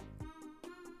 Okay.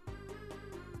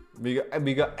 We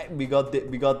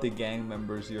got the gang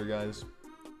members here, guys.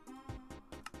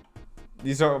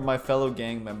 These are my fellow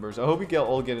gang members. I hope we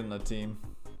all get in a team.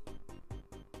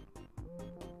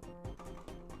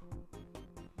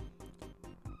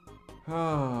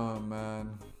 Oh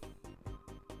man.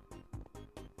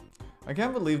 I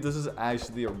can't believe this is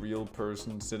actually a real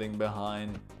person sitting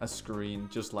behind a screen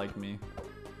just like me.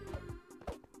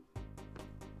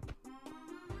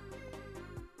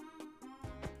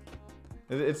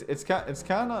 It's kind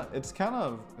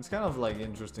of like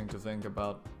interesting to think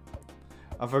about.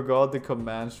 I forgot the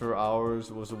commands for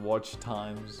hours was watch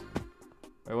times.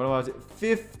 Wait, what am I?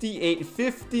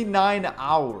 59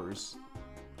 hours.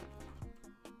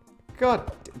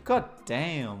 God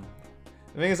damn.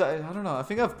 The thing is, I don't know. I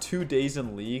think I have 2 days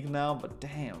in league now, but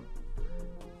damn.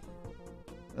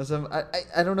 I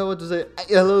don't know what to say.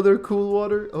 Hello there, Cool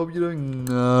Water. Hope you're doing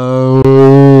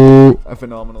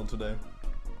phenomenal today.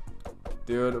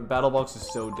 Dude, Battlebox is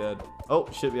so dead. Oh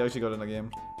shit, we actually got in a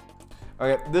game.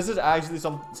 Okay, this is actually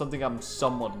something I'm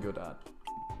somewhat good at.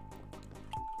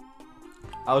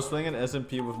 I was playing an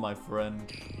SMP with my friend.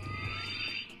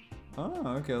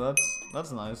 Oh, okay,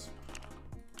 that's nice.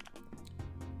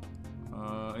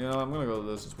 You know, I'm gonna go with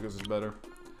this just because it's better.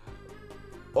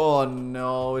 Oh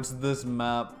no, it's this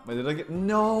map. Wait, did I get?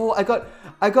 No, I got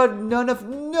none of.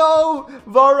 No,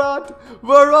 Varad,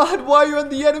 why are you on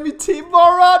the enemy team,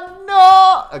 Varad?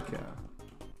 No. Okay,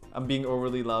 I'm being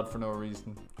overly loud for no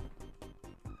reason.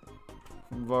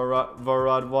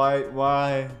 Varad,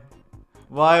 why,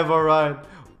 Varad?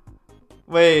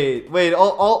 Wait,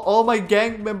 all my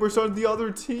gang members are on the other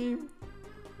team.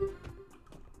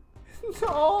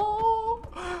 No,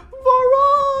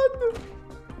 Varad.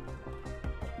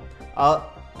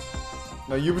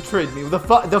 No, you betrayed me. The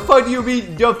fuck do you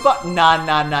mean? The fuck?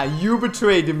 Nah. You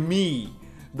betrayed me.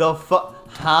 The fuck?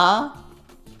 Huh?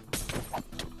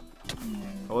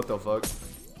 Oh, what the fuck?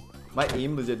 My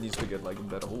aim legit needs to get like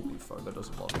better. Holy fuck, that does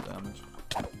a lot of damage.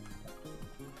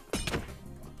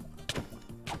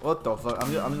 What the fuck?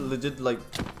 I'm legit like.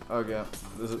 Okay,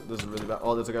 this is really bad.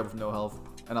 Oh, there's a guy with no health,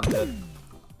 and I'm dead.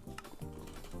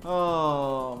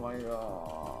 Oh my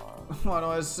god. Why do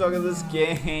I suck at this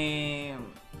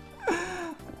game?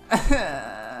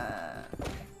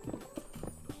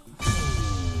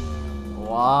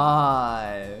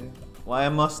 Why? Why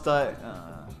must I? I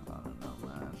don't know,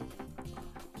 man.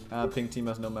 Pink team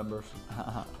has no members.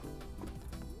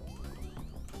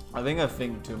 I think I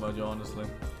think too much, honestly.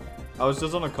 I was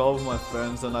just on a call with my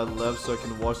friends and I left so I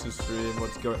can watch the stream.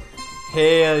 What's going?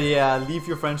 Hell yeah! Leave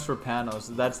your friends for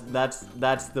Panos.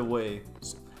 That's the way.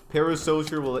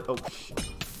 Parasocial will. Oh shit.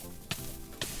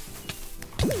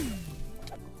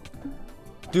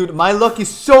 Dude, my luck is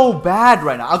so bad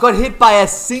right now. I got hit by a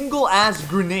single ass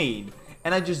grenade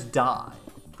and I just died.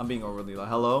 I'm being overly like,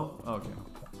 hello? Okay.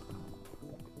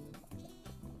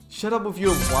 Shut up with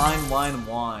your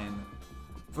wine.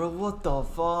 Bro, what the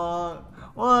fuck?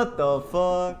 What the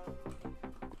fuck?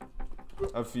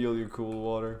 I feel you, cool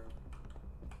water.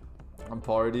 I'm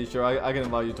party. Sure, I can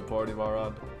invite you to party,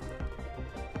 Varad.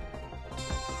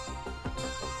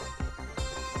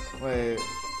 Wait.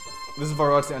 This is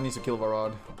Varad. I need to kill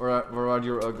Varad. Varad,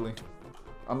 you're ugly.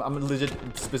 I'm legit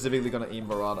specifically gonna aim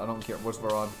Varad. I don't care. What's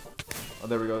Varad? Oh,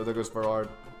 there we go. There goes Varad.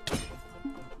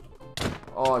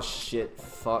 Oh shit.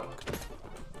 Fuck.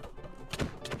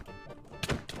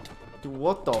 Dude,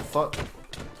 what the fuck?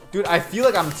 Dude, I feel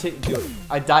like dude,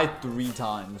 I died 3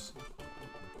 times.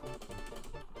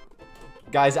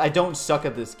 Guys, I don't suck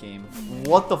at this game.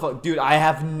 What the fuck? Dude, I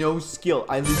have no skill.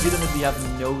 I legitimately have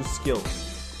no skill.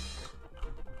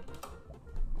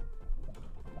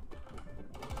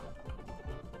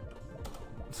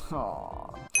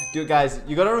 Aww. Dude, guys,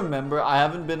 you gotta remember, I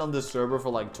haven't been on this server for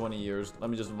like 20 years. Let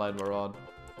me just invite Varad.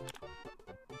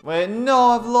 Wait, no,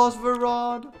 I've lost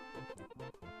Varad.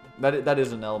 That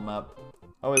is an L map.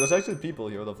 Oh wait, there's actually people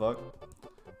here. What the fuck?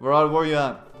 Varad, where you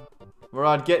at?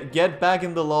 Varad, get back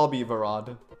in the lobby,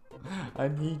 Varad. I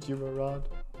need you, Varad.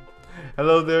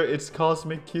 Hello there, it's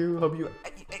Cosmic Q. Hope you.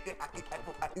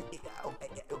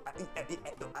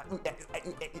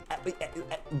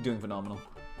 I'm doing phenomenal.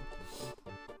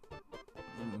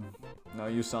 Now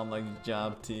you sound like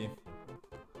Jab T.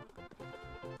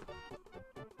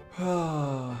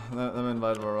 Let me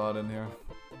invite Varad in here.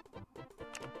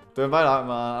 Do we invite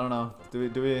I don't know.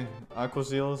 Do we Aqua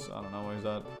Seals? I don't know, where's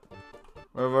that?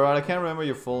 Where Varad, I can't remember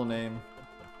your full name.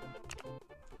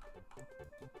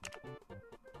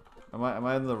 Am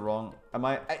I in the wrong am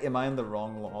I in the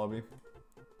wrong lobby?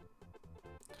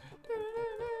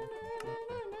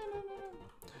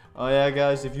 Oh yeah,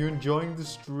 guys, if you're enjoying the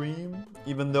stream,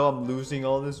 even though I'm losing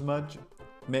all this much,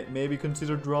 maybe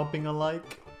consider dropping a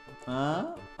like.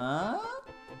 You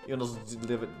can also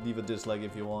leave a dislike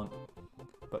if you want.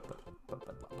 But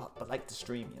like the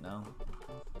stream, you know.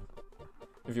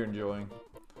 If you're enjoying.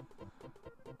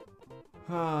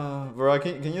 Varad,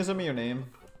 can you send me your name?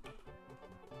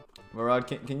 Varad,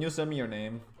 can you send me your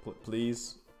name,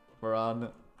 please?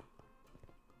 Varad.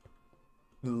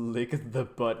 Lick the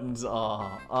buttons.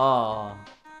 I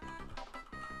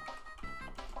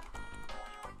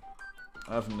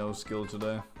have no skill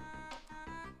today.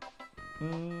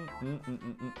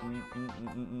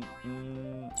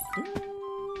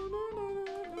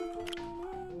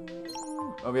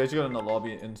 Oh, we actually got in the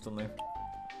lobby instantly.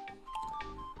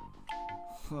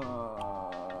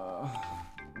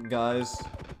 Guys.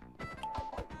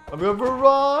 I'm going for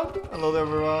Varad. Hello there,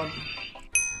 Varad.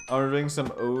 I'm ordering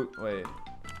some oat.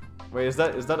 Wait, is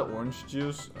that orange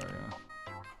juice?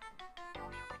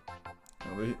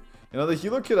 Oh yeah. You know, the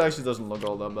healer kit actually doesn't look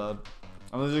all that bad.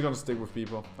 I'm just gonna stick with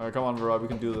people. Alright, come on, Varad, we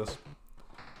can do this.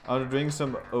 I'm ordering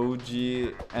some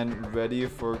OG and ready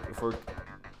for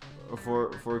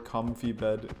comfy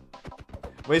bed.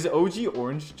 Wait, is it OG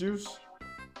orange juice?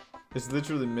 It's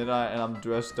literally midnight and I'm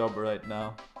dressed up right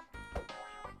now.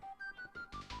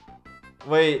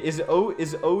 Wait, is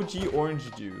OG orange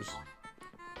juice?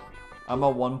 I'm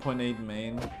a 1.8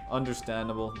 main.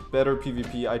 Understandable. Better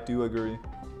PvP, I do agree.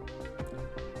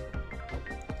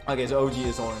 Okay, so OG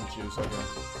is orange juice, okay.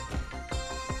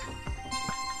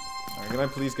 Alright, can I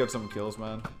please get some kills,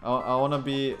 man? I wanna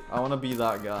be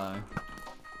that guy.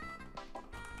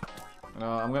 No,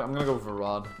 I'm gonna go for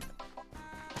Varad.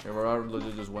 Okay, Varad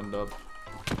legit just went up.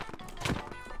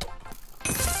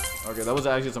 Okay, that was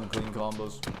actually some clean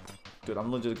combos. Dude,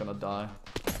 I'm legit gonna die.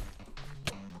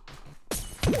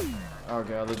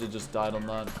 Okay, I legit just died on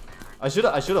that. I should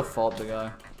have fought the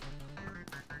guy.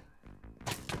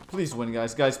 Please win,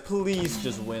 guys. Guys, please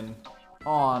just win.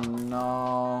 Oh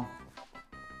no.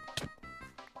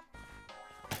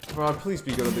 Bro, please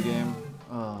be good at the game.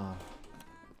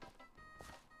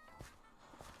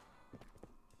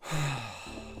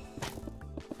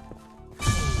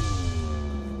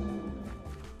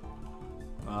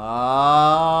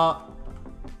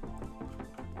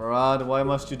 Varad, why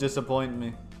must you disappoint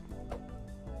me?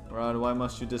 Varad, why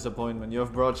must you disappoint me? You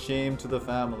have brought shame to the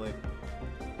family.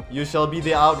 You shall be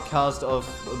the outcast of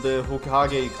the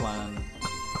Hokage clan.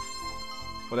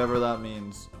 Whatever that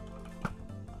means.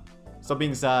 Stop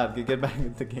being sad. Get back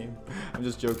in the game. I'm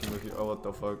just joking with you. Oh, what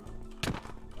the fuck?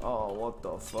 Oh, what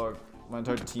the fuck? My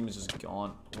entire team is just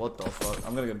gone. What the fuck?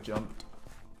 I'm gonna get jumped.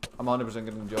 I'm 100%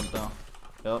 getting jumped now.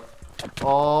 Yep.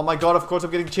 Oh my god, of course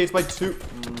I'm getting chased by 2.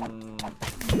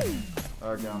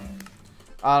 Okay.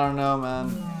 I don't know,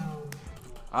 man.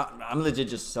 I'm legit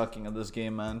just sucking at this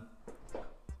game, man.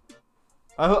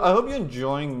 I hope you're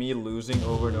enjoying me losing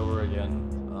over and over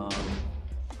again.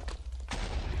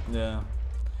 Yeah.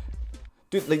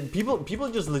 Dude, like, people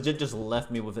just legit just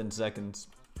left me within seconds.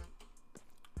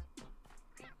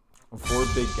 4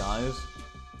 big guys?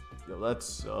 Yo, that's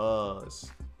sus.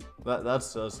 That's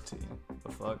sus, team.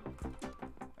 The fuck?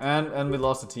 And we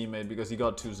lost a teammate because he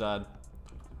got too sad.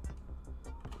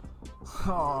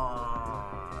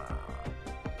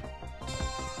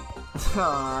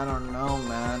 I don't know,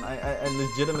 man. I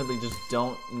legitimately just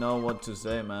don't know what to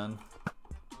say, man.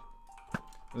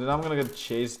 Then I'm gonna get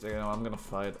chased, you know, I'm gonna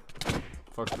fight.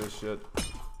 Fuck this shit.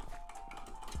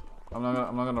 I'm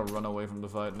not gonna run away from the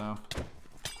fight now.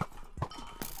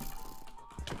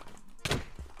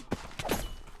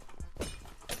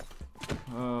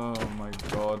 Oh my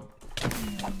god.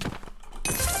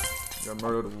 Got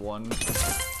murdered 1.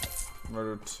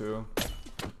 Murdered 2.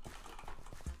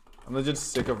 I'm legit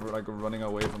sick of like running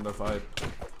away from the fight.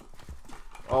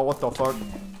 Oh, what the fuck?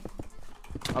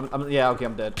 Yeah, okay,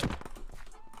 I'm dead.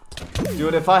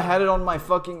 Dude, if I had it on my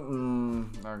fucking...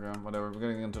 okay, whatever. We're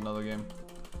getting into another game.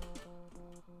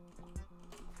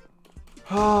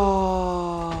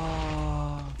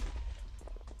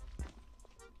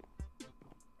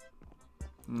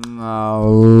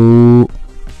 No.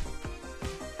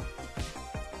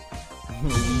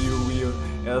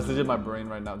 Yeah, that's legit my brain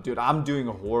right now. Dude, I'm doing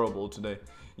horrible today.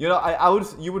 You know,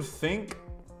 you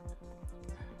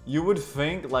would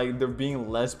think like there being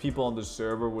less people on the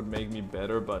server would make me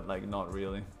better, but like not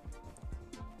really.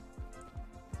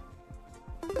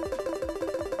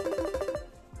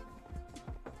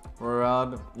 We're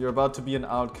out. You're about to be an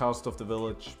outcast of the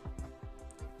village.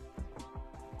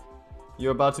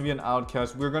 You're about to be an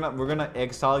outcast. We're gonna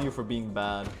exile you for being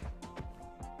bad.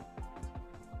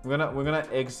 We're gonna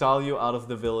exile you out of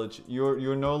the village.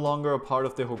 You're no longer a part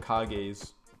of the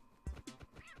Hokages.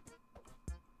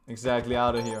 Exactly,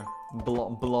 out of here.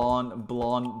 Blonde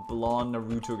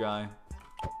Naruto guy.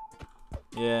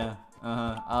 Yeah,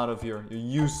 out of here. You're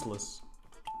useless.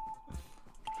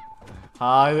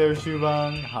 Hi there,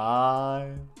 Shuban.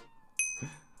 Hi.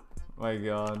 My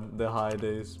god, the high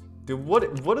days. Dude,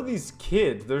 what are these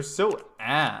kids? They're so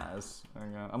ass.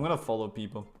 Okay, I'm gonna follow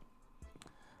people.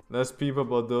 Less people,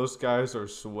 but those guys are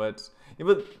sweats. Yeah,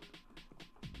 but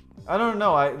I don't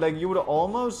know. Like you would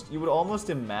almost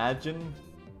imagine,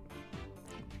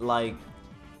 like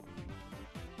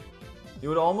you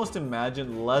would almost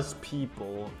imagine less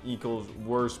people equals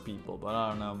worse people. But I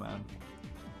don't know, man.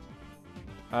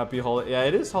 Happy holiday. Yeah,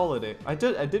 it is holiday. I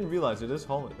didn't realize it is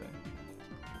holiday.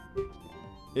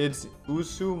 It's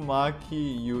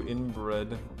Uzumaki, you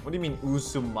inbred. What do you mean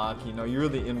Uzumaki? No, you're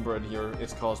the inbred here.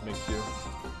 It's Cosmic Q.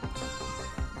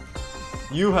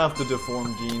 You have the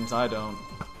deformed genes, I don't.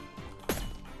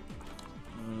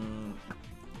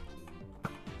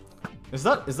 Is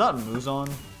that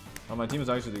Muzan? Oh, my team is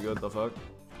actually good, the fuck?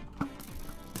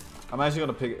 I'm actually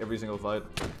gonna pick every single fight.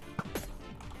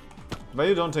 But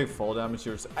you don't take fall damage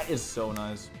here. It's so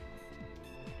nice.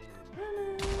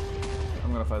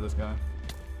 I'm gonna fight this guy.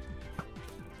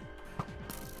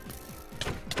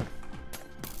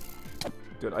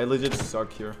 Dude, I legit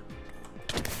suck here.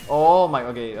 Oh my,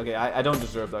 okay, I don't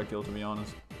deserve that kill, to be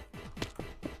honest.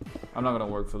 I'm not gonna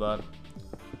work for that.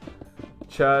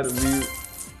 Chad,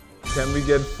 can we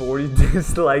get 40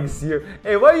 dislikes here?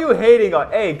 Hey, why are you hating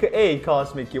on, hey,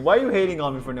 Cosmic Q, why are you hating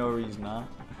on me for no reason, huh?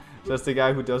 Just the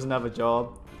guy who doesn't have a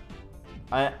job.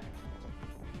 I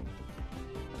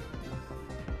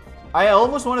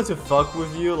almost wanted to fuck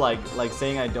with you, like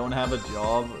saying I don't have a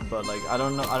job, but like I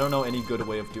don't know any good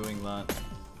way of doing that.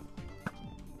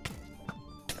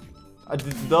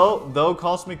 Though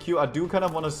Cosmic Q, I do kind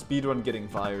of want to speedrun getting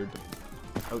fired.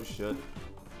 Oh shit.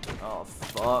 Oh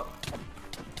fuck.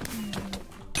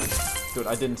 Dude,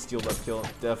 I didn't steal that kill.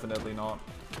 Definitely not.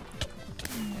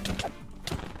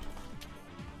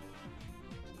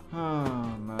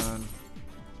 Oh man.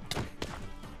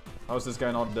 How is this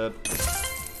guy not dead?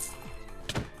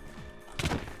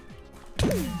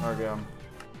 Okay.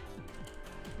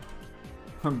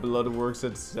 Blood works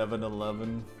at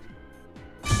 7-Eleven.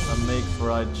 I make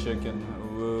fried chicken.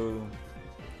 Whoa.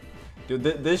 Dude,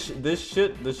 this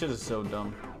shit is so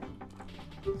dumb.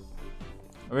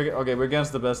 Okay, we're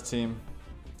against the best team.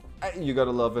 You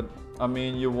gotta love it. I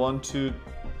mean, you want to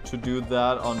to do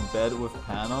that on bed with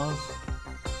Panos?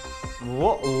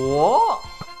 What?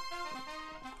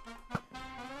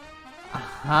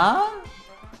 Huh?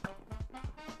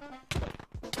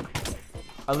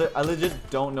 I legit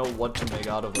don't know what to make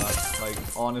out of that, like,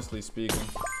 honestly speaking.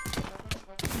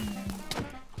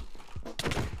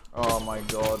 Oh my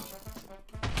god.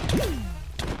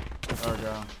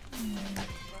 Okay.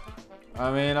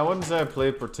 I mean, I wouldn't say I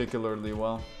played particularly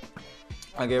well.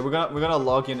 Okay, we're gonna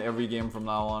log in every game from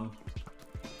now on.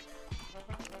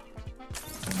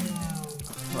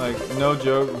 Like, no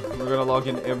joke, we're gonna log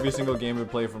in every single game we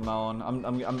play from now on.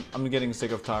 I'm getting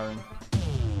sick of tiring.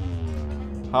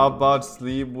 How about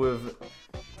sleep with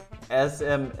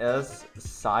SMS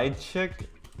side chick?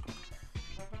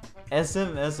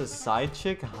 SMS a side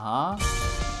chick, huh?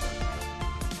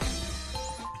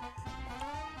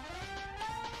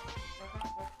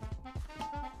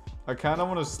 I kinda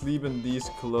wanna sleep in these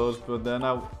clothes, but then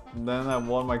I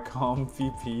want my comfy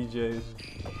PJs.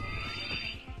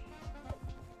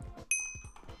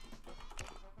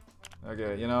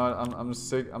 Okay, you know what? I'm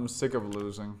sick of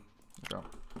losing. Okay.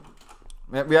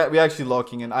 We actually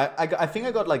locking in. I think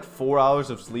I got like 4 hours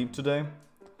of sleep today.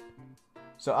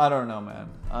 So I don't know, man.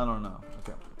 I don't know.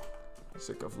 Okay.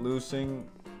 Sick of losing.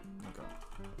 Okay.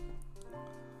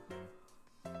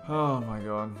 Oh my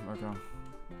god. Okay.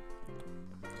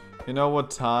 You know what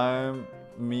time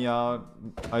me out?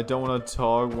 I don't want to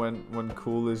talk when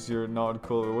cool is you're not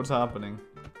cool. What's happening?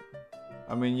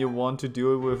 I mean, you want to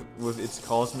do it with its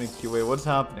cosmic QA. What's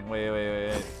happening? Wait.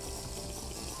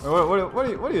 What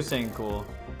are you saying, cool?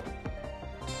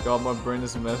 God, my brain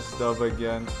is messed up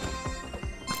again.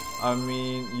 I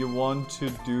mean, you want to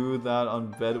do that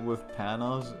on bed with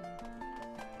Panos?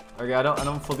 Okay, I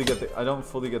don't fully get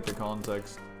the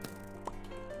context.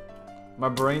 My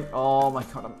brain. Oh my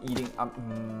god,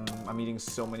 I'm eating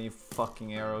so many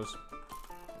fucking arrows.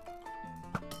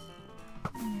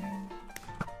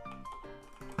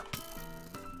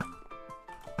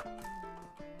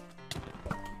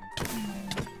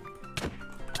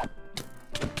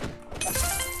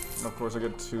 And of course I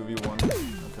get 2v1.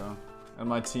 Okay. And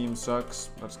my team sucks.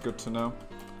 That's good to know.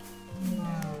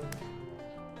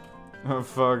 Oh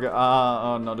fuck.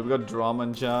 Oh no, we got drama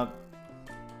in chat.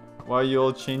 Why are you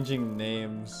all changing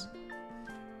names?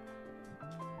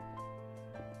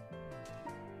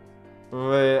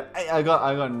 Wait, I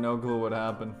got no clue what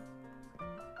happened.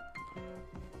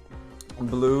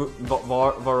 Blue,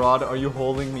 Varad, are you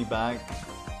holding me back?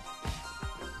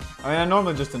 I mean, I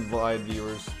normally just invite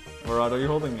viewers. Varad, are you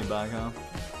holding me back, huh?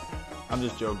 I'm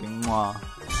just joking. Mwah.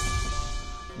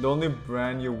 The only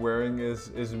brand you're wearing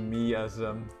is me as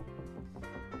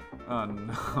Oh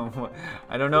no.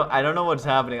 I don't know what's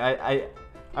happening. I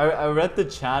read the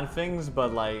chat things,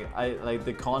 but like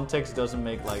the context doesn't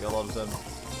make like a lot of sense.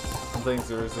 I'm playing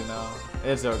seriously now.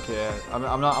 It's okay.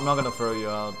 I'm not gonna throw you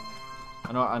out.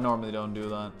 I normally don't do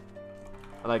that.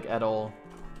 Like at all.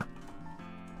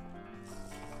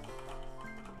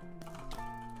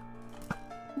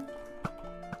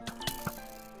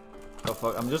 The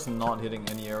fuck? I'm just not hitting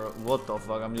any arrow. What the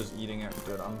fuck? I'm just eating it,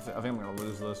 dude. I think I'm gonna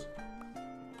lose this.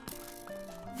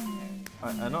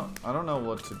 I don't know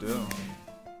what to do.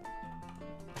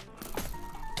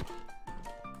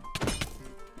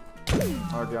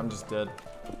 Okay, I'm just dead.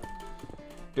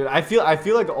 Dude, I feel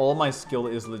like all my skill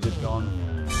is legit gone.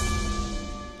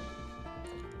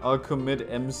 I'll commit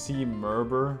MC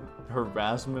murder,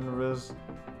 harassment risk.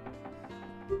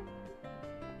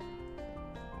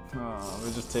 Oh,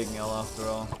 we're just taking L after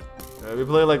all. Okay, we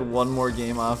play like one more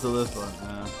game after this, but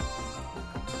yeah.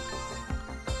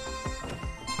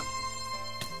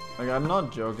 Like, I'm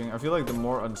not joking. I feel like the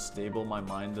more unstable my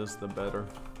mind is, the better.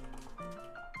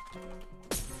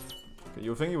 Okay,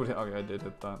 you think you would hit? Okay, I did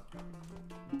hit that.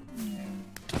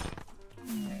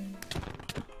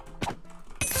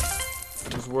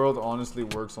 This world honestly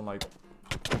works on like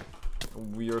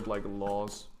weird like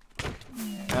laws.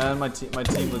 And my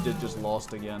team legit just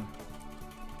lost again.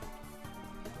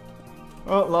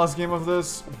 Well, last game of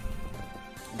this.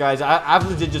 Guys, I've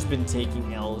legit just been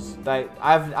taking L's.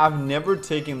 I've never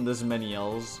taken this many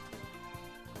L's.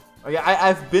 Okay,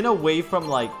 I've been away from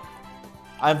like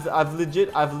I've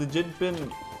legit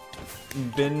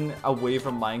been away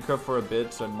from Minecraft for a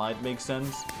bit, so it might make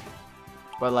sense.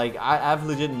 But like I've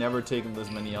legit never taken this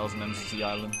many L's in MCC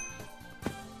Island.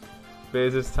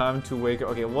 Base, it's time to wake up.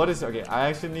 Okay, what is okay? I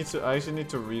actually need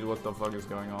to read what the fuck is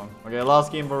going on. Okay,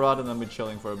 last game Barad and then we're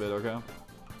chilling for a bit, okay?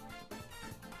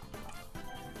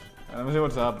 Let me see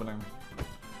what's happening.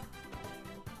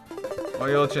 Oh,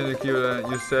 you'll change the keyword.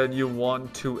 You said you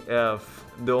want to F.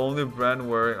 The only brand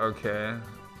wearing. Okay.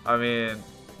 I mean,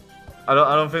 I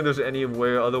don't think there's any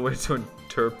other way to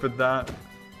interpret that.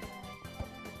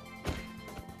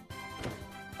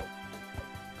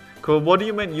 Cool, what do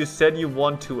you mean you said you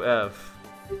want to F?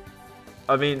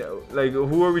 I mean, like,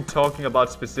 who are we talking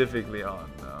about specifically on?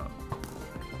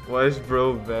 Why is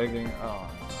bro begging?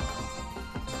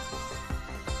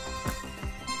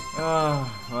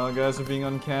 Well, guys are being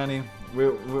uncanny.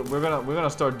 We're gonna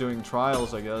start doing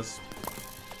trials, I guess.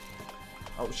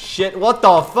 Oh shit! What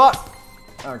the fuck?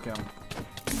 Okay.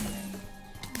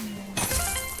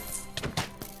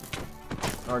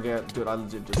 Okay, dude, I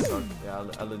legit just suck. Yeah,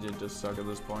 I legit just suck at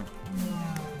this point.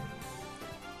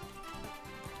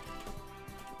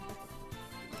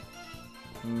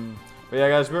 But yeah,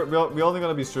 guys, we're only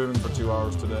gonna be streaming for 2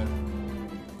 hours today.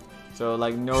 So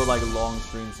like no like long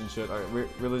streams and shit. Alright,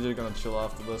 we're legit gonna chill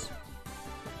after this.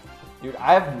 Dude,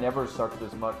 I've never sucked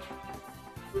this much.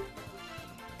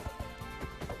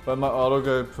 But my auto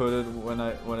guide put it when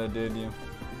I did you.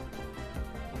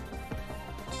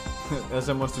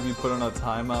 SM wants to be put on a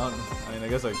timeout. I mean, I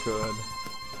guess I could.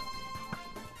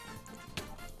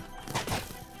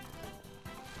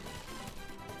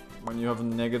 When you have a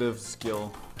negative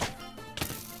skill.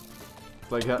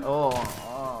 Like, oh,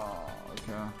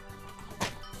 okay.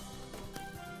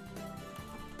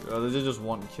 They just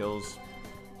want kills.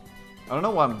 I don't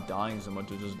know why I'm dying so much,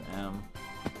 I just am.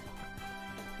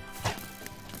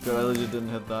 Good, I legit didn't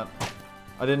hit that.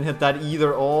 I didn't hit that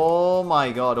either. Oh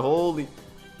my god, holy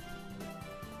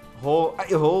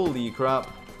crap.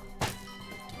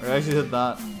 I actually hit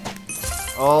that.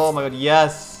 Oh my god,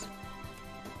 yes!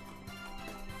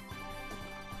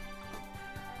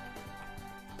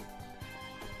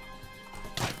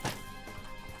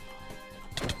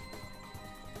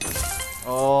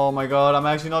 Oh my god, I'm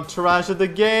actually not trash at the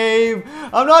game!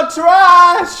 I'm not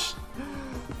trash!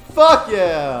 Fuck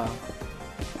yeah!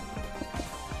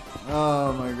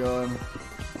 Oh my god.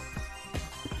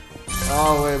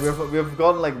 Oh wait, we've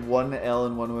gotten like 1 L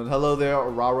and 1 win. Hello there,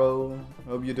 Raro.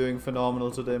 Hope you're doing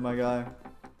phenomenal today, my guy.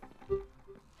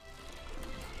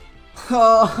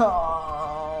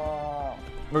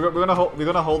 We're gonna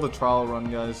hold the trial run,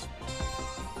 guys.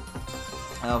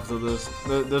 After this,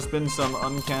 there's been some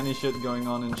uncanny shit going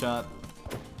on in chat.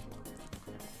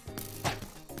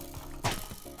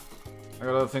 I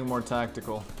gotta think more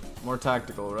tactical,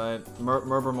 right?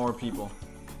 Murder more people.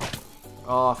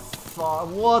 Oh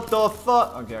fuck! What the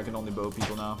fuck? Okay, I can only bow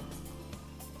people now.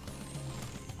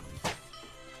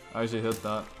 I actually hit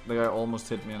that. The guy almost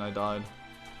hit me and I died.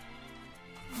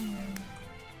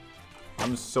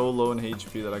 I'm so low in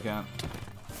HP that I can't.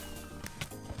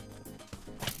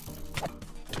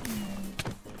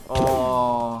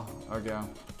 Oh, okay.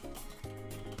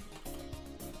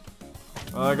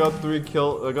 Well, I got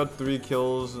 3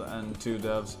 kills and 2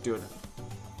 deaths, dude.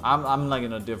 I'm like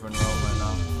in a different realm right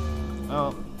now.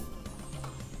 Oh,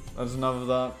 that's enough of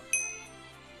that.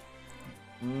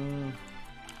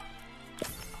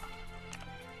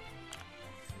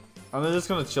 I'm just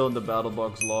gonna chill in the battle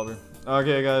box lobby.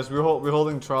 Okay, guys, we're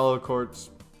holding trial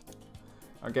courts.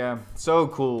 Okay, so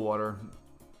cool, Water.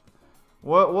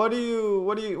 What do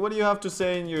you have to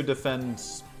say in your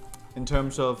defense in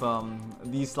terms of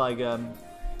these like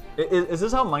is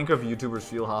this how Minecraft YouTubers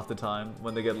feel half the time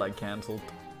when they get like cancelled?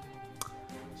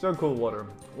 So cool, Water.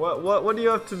 What do you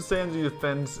have to say in your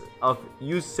defense of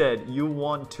you said you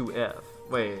want to F?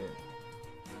 Wait.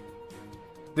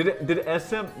 Did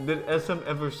SM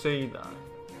ever say that?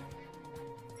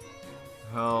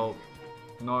 Help.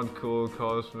 Not cool,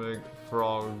 Cosmic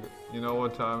Frog. You know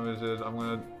what time is it? I'm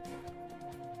gonna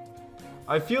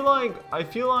I feel like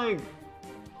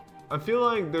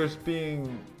there's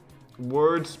being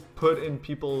words put in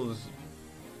people's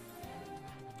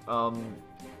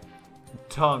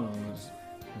tongues.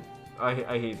 I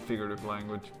hate figurative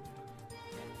language.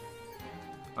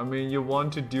 I mean, you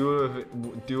want to do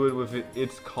it with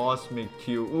its cosmic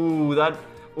Q.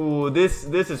 Ooh, this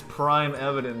is prime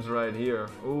evidence right here.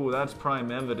 Ooh, that's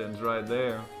prime evidence right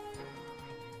there.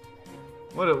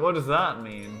 What does that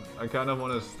mean? I kind of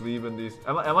want to sleep in these.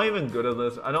 Am I even good at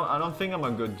this? I don't think I'm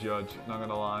a good judge. Not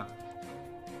gonna lie.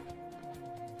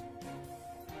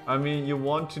 I mean, you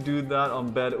want to do that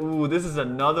on bed. Ooh, this is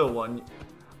another one.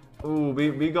 Ooh,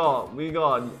 we got.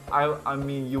 I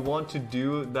mean, you want to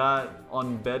do that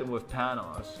on bed with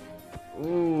Panos.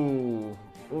 Ooh,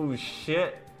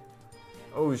 shit.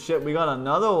 Oh shit, we got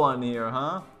another one here,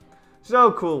 huh?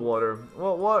 So cool, Water.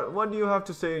 What do you have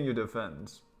to say in your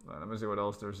defense? Right, let me see what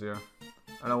else there's here.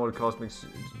 I know what Cosmic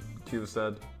Q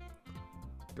said.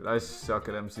 Dude, I suck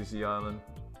at MCC Island.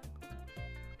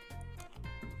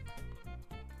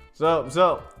 So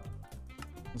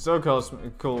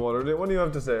Cosmic Cool Water, what do you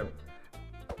have to say?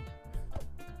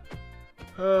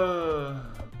 And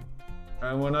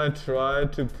when I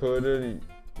tried to put it,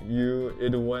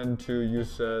 it went to, you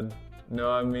said.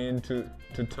 No, I mean to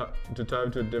type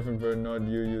to a different version, not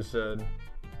you said.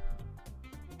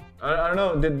 I don't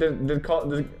know, did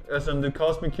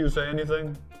Cosmic Q say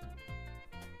anything?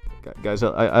 Guys,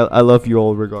 I love you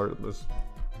all regardless.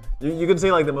 You can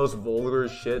say like the most vulgar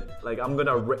shit, like I'm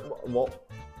gonna what?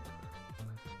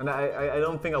 And I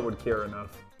don't think I would care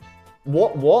enough.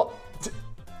 What?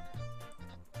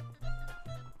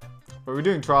 But we're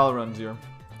doing trial runs here.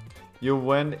 You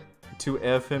went to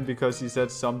F him because he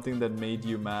said something that made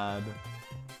you mad.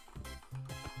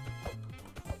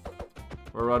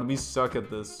 Alright, we suck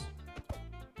at this.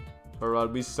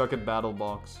 Alright, we suck at Battle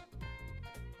Box.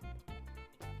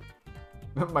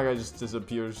 My guy just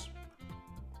disappears.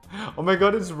 Oh my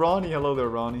god, it's Ronnie. Hello there,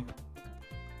 Ronnie.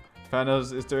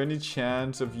 Panos, is there any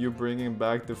chance of you bringing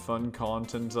back the fun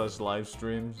content / live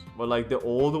streams? But like the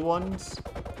old ones?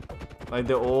 Like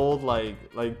the old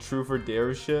like Truth or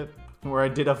Dare shit? Where I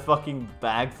did a fucking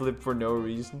backflip for no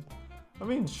reason? I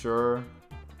mean, sure.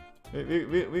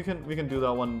 We can do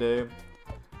that one day.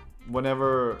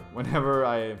 Whenever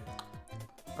I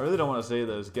really don't want to say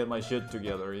this, get my shit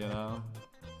together, you know?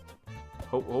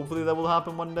 Hopefully that will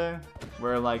happen one day.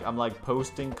 Where like I'm like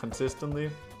posting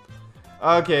consistently.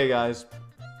 Okay, guys.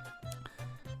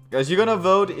 Guys, you're gonna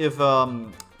vote if how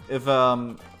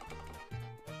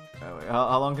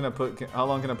long can I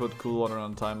put Cool Water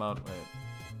on timeout? Wait.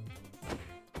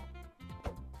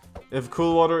 If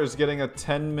Cool Water is getting a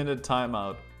 10-minute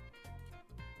timeout.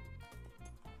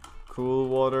 Cool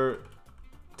Water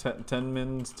 10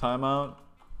 minutes timeout.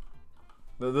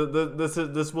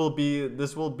 This will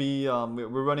be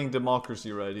we're running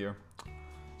democracy right here.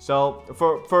 So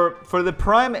for the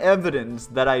prime evidence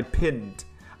that I pinned,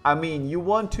 I mean, you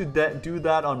want to do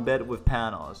that on Bet with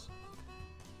Panos.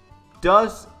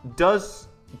 Does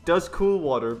Cool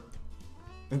Water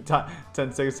 10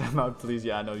 seconds timeout, please?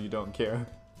 Yeah, I know you don't care.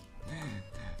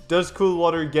 Does Cool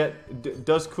Water get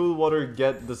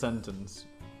the sentence?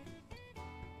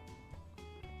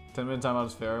 10-minute timeout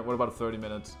is fair. What about 30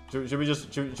 minutes? Should we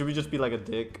just be like a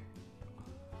dick?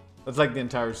 That's like the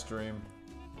entire stream.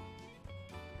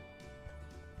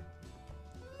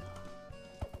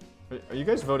 Are you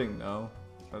guys voting no?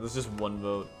 Oh, there's just one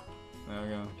vote. There we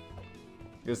go.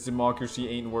 Guess democracy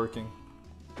ain't working.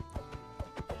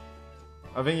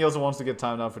 I think he also wants to get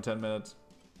timed out for 10 minutes.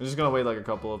 We're just gonna wait like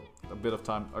a bit of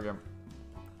time. Okay.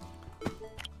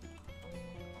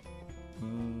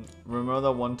 Remember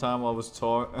that one time I was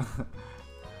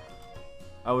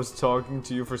talking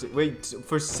to you for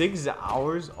for 6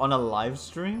 hours on a live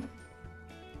stream?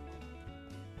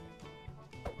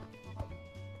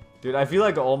 Dude, I feel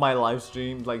like all my live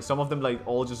streams, like some of them like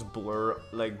all just blur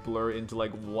into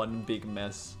like one big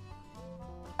mess.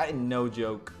 No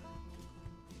joke.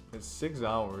 It's 6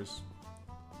 hours.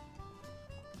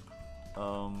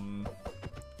 I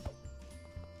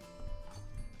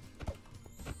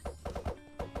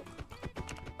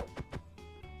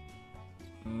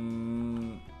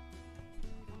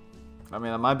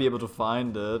mean, I might be able to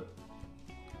find it.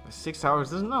 6 hours?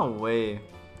 There's no way.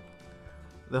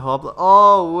 The hub.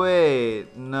 Oh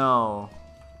wait, no.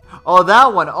 Oh,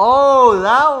 that one. Oh,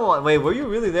 that one. Wait, were you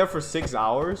really there for 6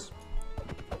 hours?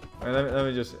 Wait, let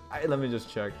me just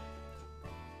check.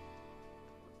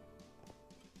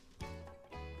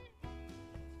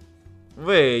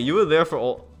 Wait, you were there for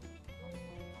all.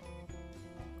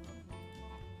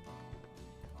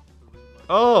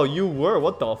 Oh, you were.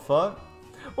 What the fuck?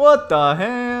 What the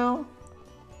hell?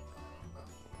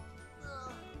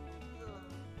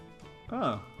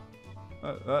 Huh.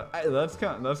 That's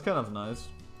kind of nice.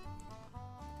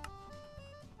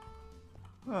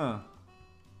 Huh.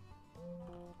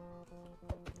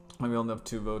 Maybe I'll have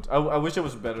 2 votes. I wish I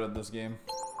was better at this game.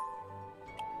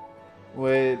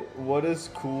 Wait, what is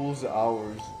Cool's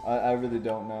hours? I really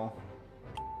don't know.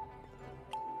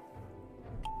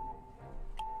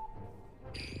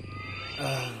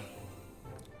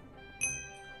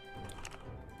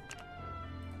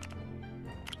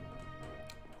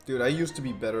 Dude, I used to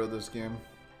be better at this game.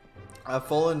 I've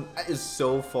fallen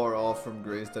so far off from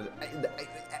grace that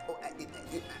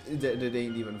it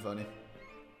ain't even funny.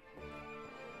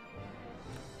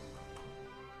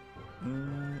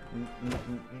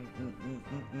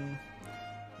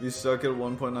 You suck at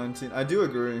 1.19. I do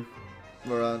agree.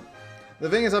 But the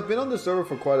thing is, I've been on the server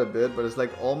for quite a bit, but it's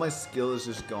like all my skill is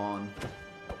just gone.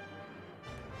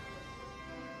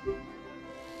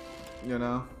 You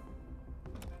know?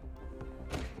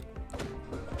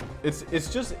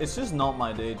 It's just not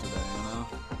my day today, you know?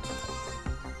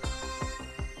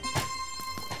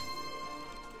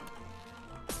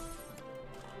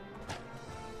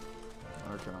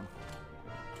 Okay.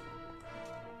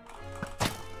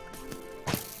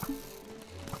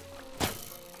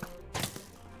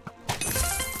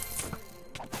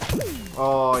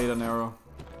 Oh, I hit an arrow.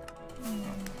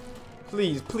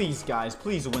 Please, please, guys,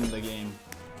 please win the game.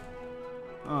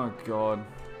 Oh, God.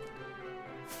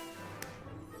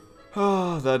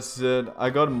 Oh, that's it. I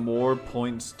got more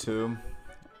points, too.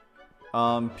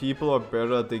 People are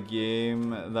better at the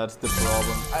game. That's the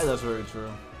problem. That's very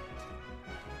true.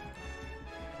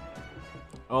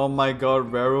 Oh my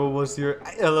God, Raro was here.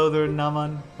 Hello there,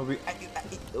 Naman. Hope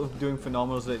you're doing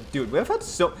phenomenal today. Dude, we've had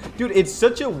so... Dude, it's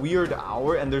such a weird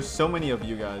hour, and there's so many of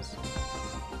you guys.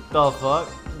 The fuck?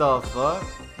 The fuck?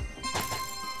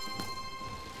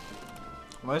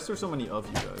 Why is there so many of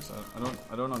you guys?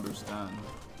 I don't understand.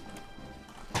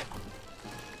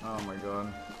 Oh my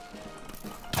God.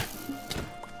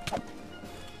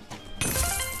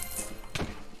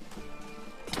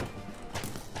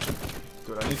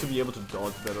 Dude, I need to be able to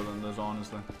dodge better than this,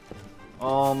 honestly.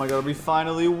 Oh my God, we're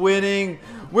finally winning!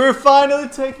 We're finally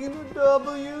taking the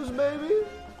W's, baby!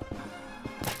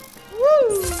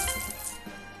 Woo!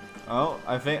 Oh,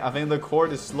 I think the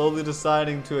court is slowly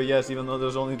deciding to a yes, even though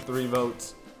there's only 3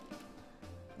 votes.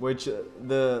 Which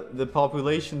the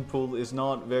population pool is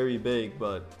not very big,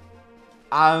 but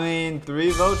I mean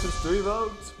 3 votes is 3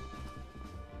 votes.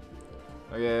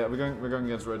 Okay, we're going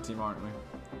against red team, aren't we?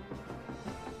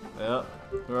 Yeah.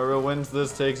 Whoever wins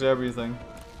this takes everything.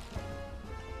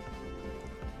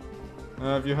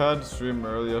 If you had stream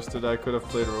early yesterday, I could have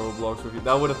played Roblox with you.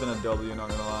 That would have been a W, not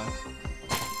gonna lie.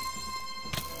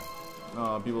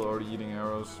 Oh, people are already eating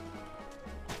arrows.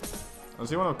 Does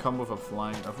he want to come with a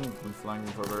flank? I haven't been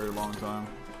flanking for a very long time.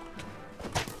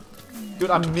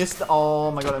 Dude, I missed.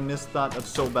 Oh my God, I missed that. That's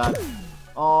so bad.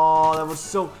 Oh, that was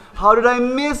so. How did I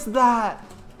miss that?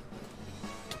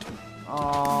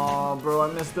 Oh, bro,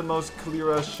 I missed the most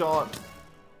clear shot.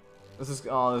 This is.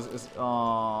 Oh, this is.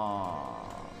 Oh.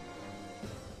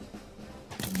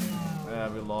 Yeah,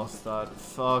 we lost that.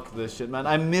 Fuck this shit, man.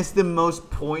 I missed the most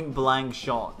point blank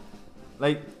shot.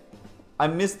 Like, I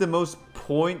missed the most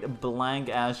point blank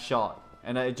ass shot,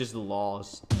 and I just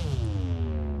lost.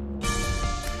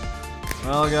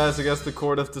 Well, guys, I guess the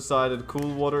court have decided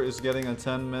Cool Water is getting a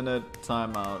 10-minute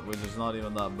timeout, which is not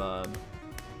even that bad.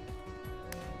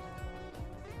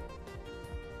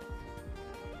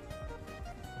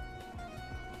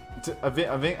 I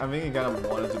think he kind of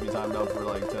wanted to be timed out for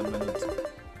like 10 minutes.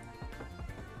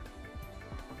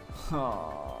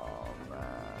 Oh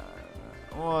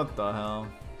man, what the hell?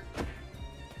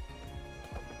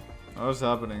 What's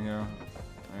happening here?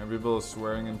 Are people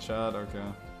swearing in chat?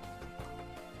 Okay.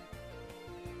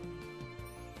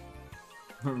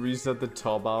 Reset the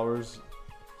top hours.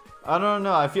 I don't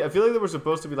know. I feel like they were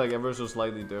supposed to be like ever so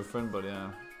slightly different, but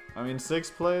yeah. I mean, 6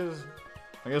 plays.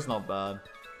 I guess not bad.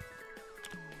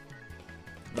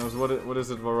 Knows what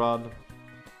is it, Varad?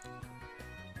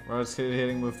 Varad's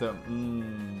hitting with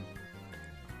them.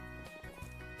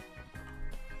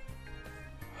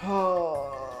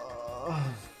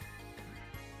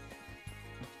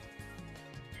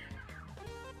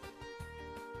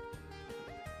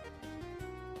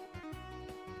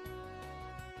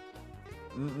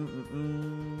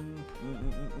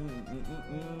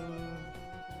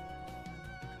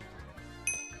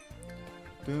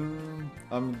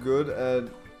 I'm good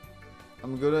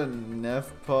at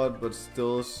Nefpod, but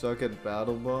still suck at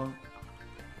Battleball.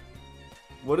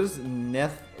 What is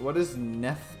Nefpod?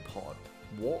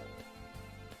 What?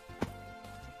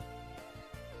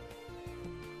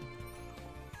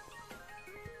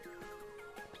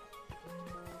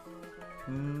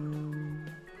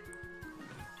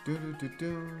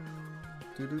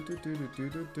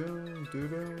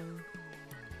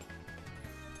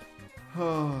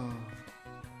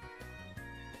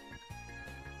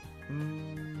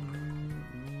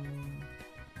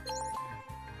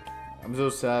 I'm so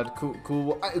sad.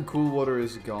 Cool Water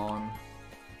is gone.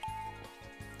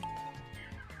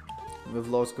 With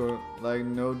lost score, like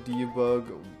no debug,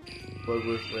 but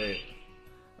with wait.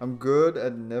 I'm good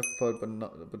at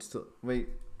Nefpod, but still wait.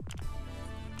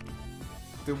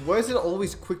 Dude, why is it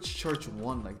always quick charge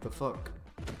 1? Like the fuck?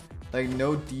 Like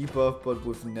no debuff, but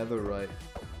with netherite.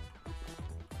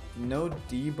 No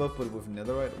debuff, but with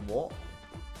netherite. What?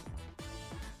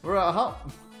 Right, how?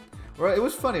 Right, it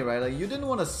was funny, right? Like you didn't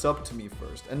want to sub to me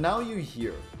first, and now you're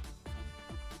here.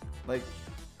 Like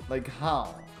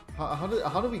how?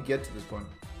 How do we get to this point?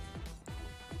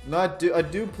 No, I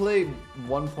do play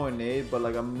 1.8, but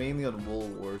like I'm mainly on Wool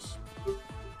Wars.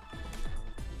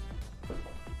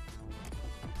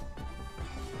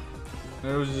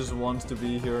 Naruto just wants to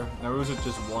be here. Naruto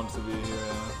just wants to be here.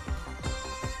 Yeah.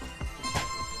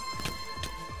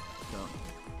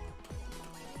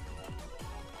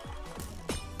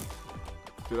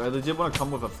 Dude, I legit want to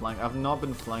come with a flank. I've not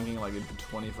been flanking like in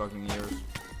 20 fucking years.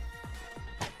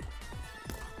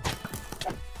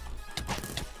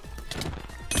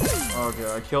 Okay,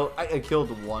 I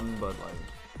killed one, but like,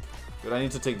 dude, I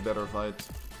need to take better fights.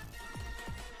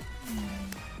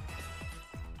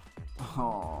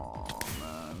 Oh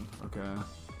man, okay.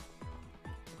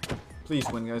 Please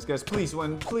win, guys, please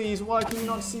win, please. Why can you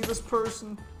not see this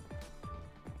person?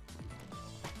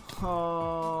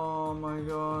 Oh my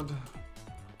god.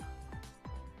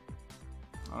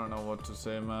 I don't know what to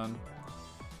say, man.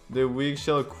 The weak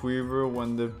shall quiver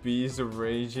when the bees are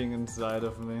raging inside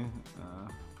of me.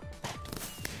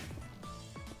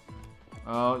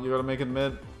 Oh, you gotta make it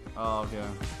mid. Oh, okay.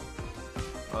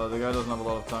 Oh, the guy doesn't have a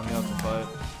lot of time. He has to fight.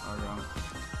 Okay.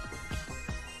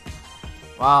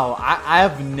 Wow,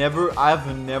 I've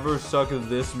never sucked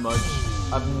this much.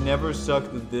 I've never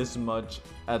sucked this much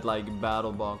at like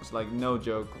battle box. Like no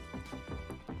joke.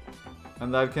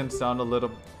 And that can sound a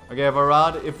little. Okay,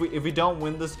 Varad, if we don't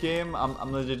win this game,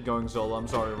 I'm legit going solo. I'm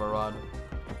sorry, Varad.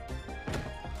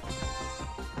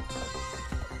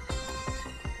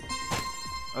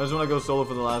 I just want to go solo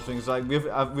for the last thing. It's like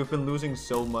we've been losing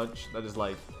so much that is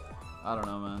like, I don't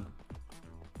know, man.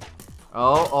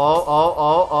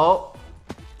 Oh.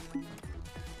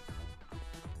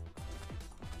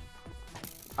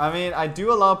 I mean, I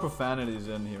do allow profanities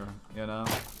in here, you know.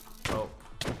 Oh,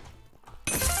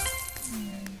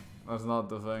 that's not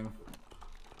the thing.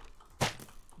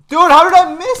 Dude, how did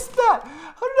I miss that?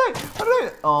 How did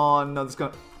I? Oh no, this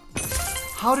gonna.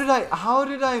 How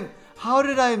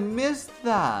did I miss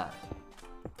that?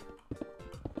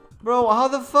 Bro, how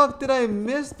the fuck did I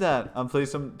miss that? I'm playing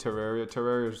some Terraria.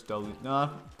 Terraria's dully.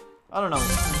 Nah, I don't know.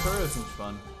 Terraria seems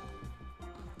fun.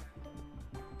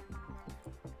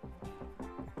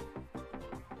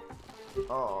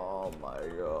 Oh my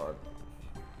god.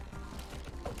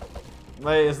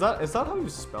 Wait, is that how you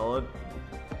spell it?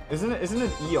 Isn't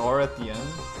it ER at the end?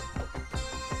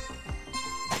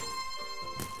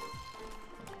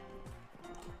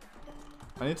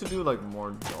 I need to do like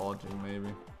more dodging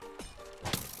maybe.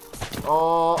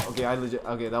 Oh, okay,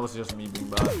 okay, that was just me being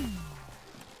bad.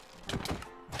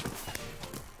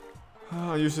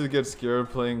 I usually get scared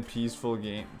playing peaceful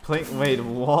game. Wait,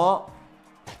 what?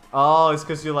 Oh, it's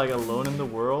because you're like alone in the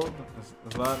world? Is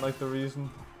that like the reason?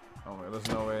 Oh wait, there's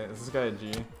no way. Is this guy a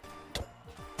G?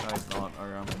 No, he's not.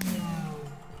 Okay.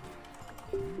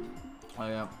 Oh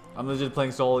yeah. I'm legit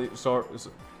playing solo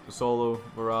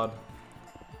Varad.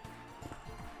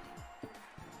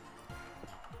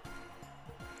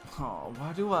 Oh,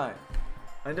 why do I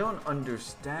don't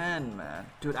understand, man.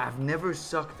 Dude, I've never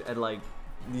sucked at like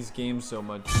these games so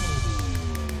much.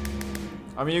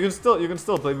 I mean, you can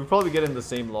still play. We probably get in the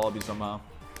same lobby somehow.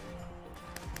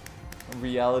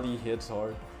 Reality hits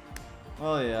hard.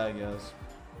 Oh yeah, I guess.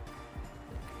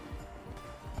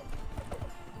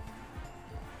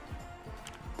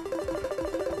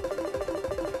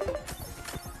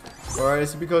 Alright,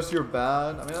 is it because you're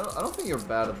bad? I mean, I don't think you're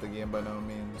bad at the game by no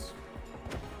means.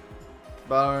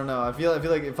 But I don't know. I feel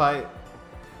like if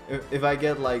I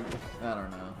get like, I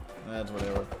don't know. That's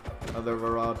whatever. Other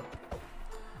Varad.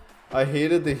 I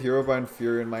hated the Herobrine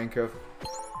Fury in Minecraft.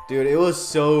 Dude, it was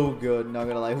so good, not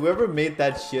gonna lie. Whoever made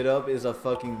that shit up is a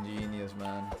fucking genius,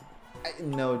 man.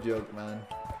 No joke, man.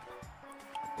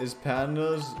 Is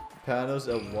Panos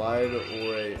a wide or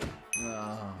a...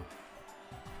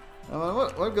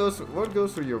 What goes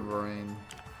through your brain?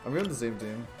 I'm in the same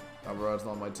team. Oh, Varad's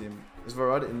not my team. Is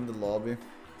Varad in the lobby?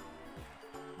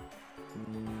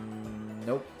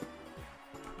 Nope.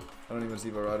 I don't even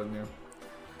see Varad in here.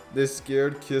 This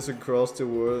scared kiss across the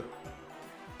world.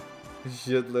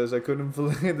 Shitless. I couldn't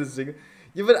play the single.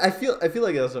 Yeah, but I feel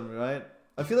like that's something, right?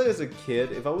 I feel like as a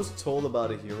kid, if I was told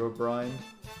about a Herobrine,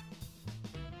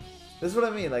 that's what I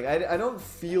mean. Like I don't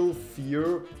feel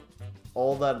fear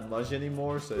all that much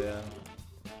anymore. So yeah,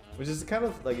 which is kind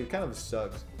of like, it kind of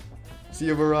sucks. See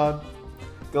you, Varad.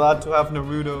 Glad to have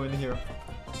Naruto in here.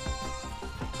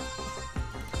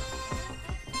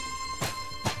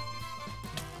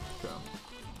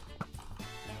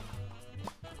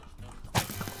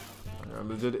 I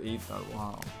legit ate that.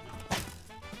 Wow.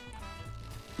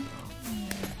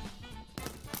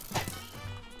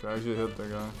 Okay, I actually hit that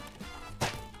guy.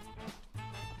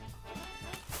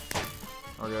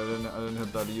 Okay, I didn't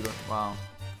hit that either. Wow.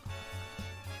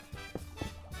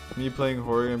 Me playing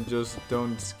horror game just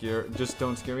don't scare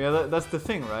me. Yeah, that's the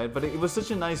thing, right? But it was such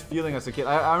a nice feeling as a kid.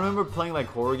 I remember playing like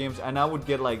horror games, and I would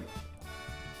get like,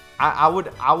 I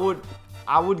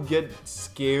would get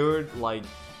scared, like,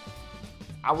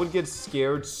 I would get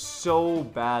scared so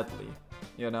badly,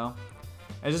 you know?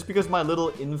 And just because my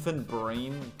little infant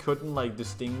brain couldn't like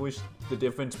distinguish the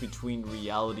difference between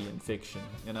reality and fiction,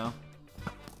 you know?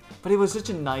 But it was such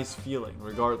a nice feeling,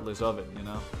 regardless of it, you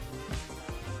know?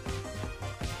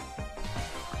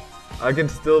 I can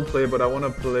still play, but I want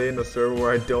to play in a server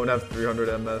where I don't have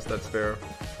 300 MS, that's fair.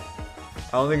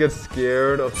 I only get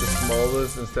scared of the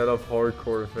smallest instead of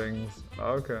hardcore things.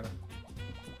 Okay.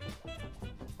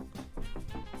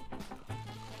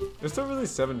 There's still really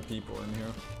 7 people in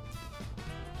here.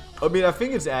 I mean, I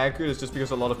think it's accurate, it's just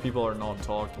because a lot of people are not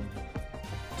talking.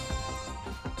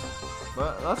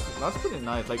 But that's pretty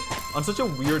nice. Like, on such a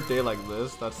weird day like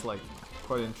this, that's like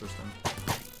quite interesting.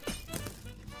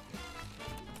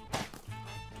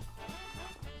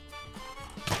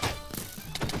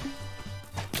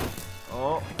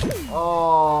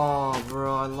 Oh,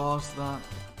 bro, I lost that.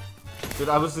 Dude,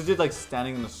 I was legit like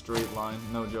standing in a straight line,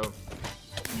 no joke.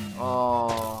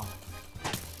 Oh.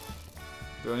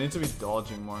 Dude, I need to be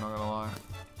dodging more, not gonna lie.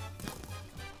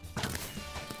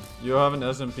 You have an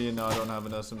SMP? No, I don't have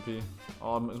an SMP.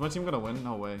 Oh, is my team gonna win?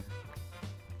 No way.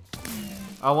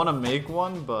 I wanna make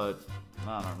one, but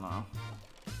I don't know.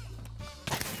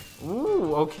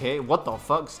 Ooh, okay. What the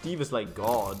fuck? Steve is like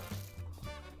God.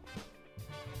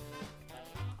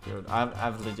 Dude,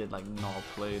 I've legit like not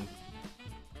played.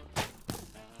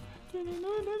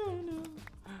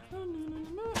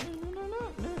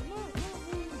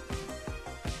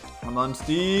 Come on,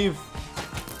 Steve.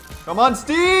 Come on,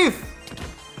 Steve.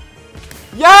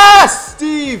 Yes,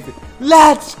 Steve.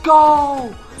 Let's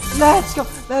go. Let's go.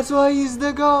 That's why he's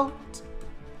the GOAT.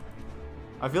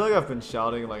 I feel like I've been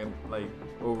shouting like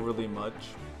overly much.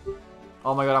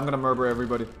 Oh my god, I'm gonna murder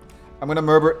everybody. I'm gonna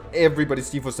murder everybody.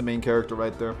 Steve was the main character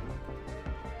right there.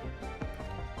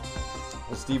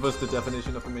 Well, Steve was the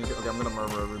definition of the main character. Okay, I'm gonna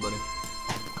murder everybody.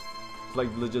 It's like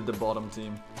legit the bottom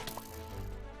team.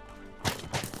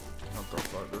 What the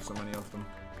fuck? There's so many of them.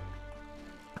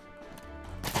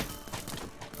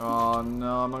 Oh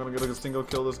no, I'm not gonna get a single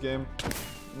kill this game.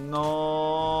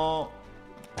 No.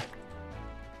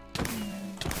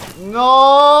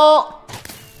 No!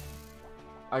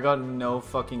 I got no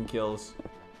fucking kills.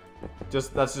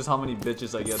 That's just how many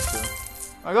bitches I get to.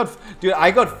 Dude,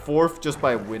 I got 4th just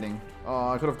by winning. Oh,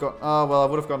 I could have got, well, I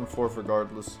would have gotten 4th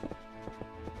regardless.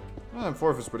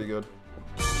 4th is pretty good.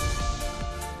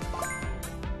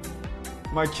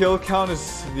 My kill count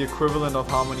is the equivalent of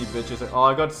how many bitches oh,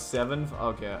 I got 7th?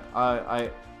 Okay,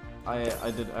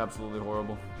 I did absolutely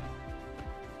horrible.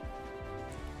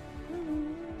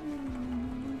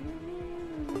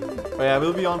 But yeah,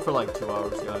 we'll be on for like 2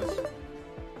 hours, guys.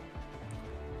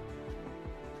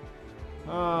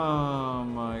 Oh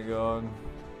my god.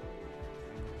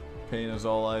 Pain is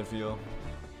all I feel.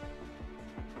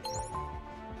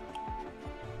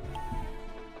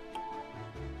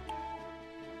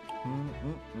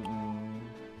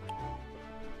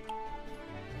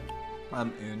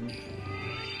 I'm in.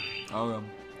 Okay.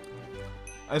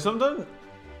 I sometimes...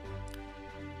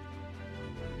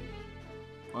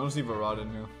 I don't see Varad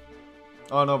in here.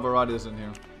 Oh no, Varad is in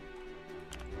here.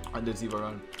 I did see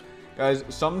Varad. Guys,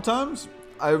 sometimes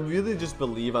I really just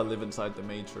believe I live inside the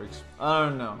Matrix. I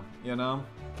don't know, you know?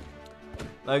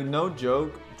 Like, no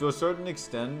joke, to a certain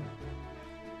extent,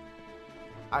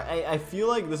 I feel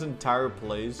like this entire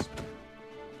place,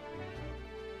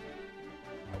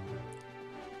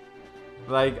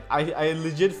 like, I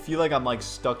legit feel like I'm like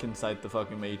stuck inside the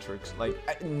fucking Matrix.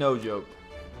 Like, no joke.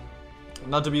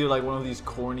 Not to be like one of these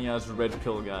corny ass red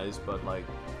pill guys, but like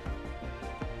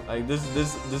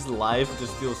this life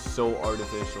just feels so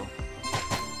artificial.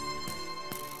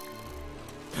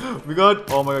 We got,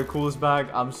 oh my god, coolest bag.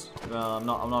 I'm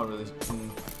not really. I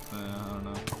don't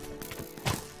know.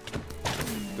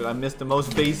 Dude, I missed the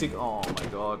most basic. Oh my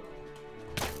god.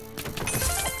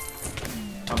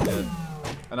 I'm dead,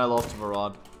 and I lost to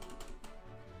Varad.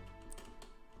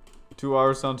 2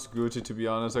 hours sounds good, to be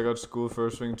honest. I got school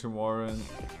first thing tomorrow,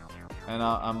 and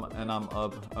I'm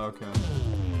up. Okay.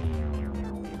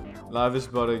 Life is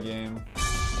but a game.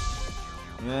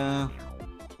 Yeah.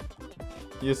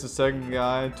 He is the second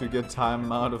guy to get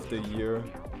time out of the year.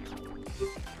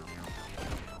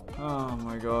 Oh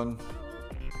my god.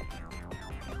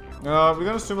 We're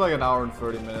gonna stream like an hour and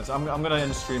 30 minutes. I'm gonna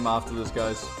end stream after this,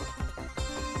 guys.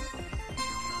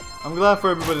 I'm glad for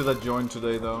everybody that joined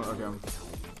today, though. Okay.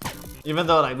 Even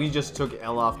though like we just took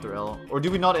L after L, or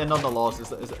do we not end on the loss? Is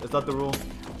that the rule?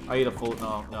 I ate a full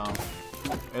no. I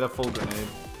ate a full grenade.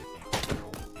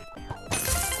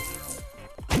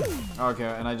 Okay,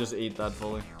 and I just ate that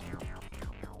fully.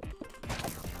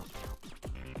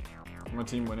 Is my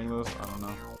team winning this? I don't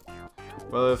know.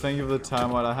 Well, thank you for the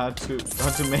time out. I had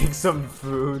to make some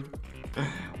food.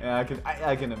 Yeah,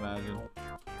 I can imagine.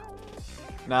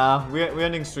 Nah, we're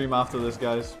ending stream after this,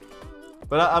 guys.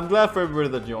 But I'm glad for everybody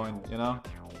that joined, you know?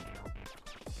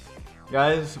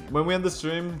 Guys, when we end the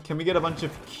stream, can we get a bunch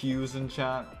of Qs in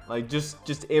chat? Like,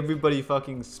 just everybody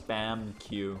fucking spam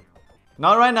Q.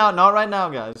 Not right now,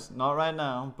 guys. Not right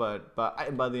now, but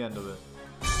by the end of it.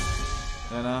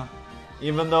 You know?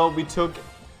 Even though we took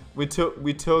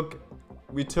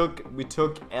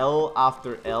L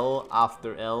after L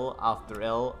after L after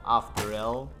L after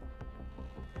L.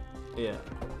 Yeah.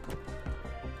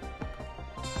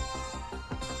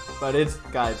 But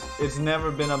guys, it's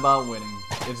never been about winning.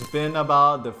 It's been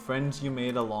about the friends you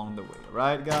made along the way,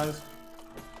 right, guys?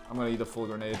 I'm gonna eat a full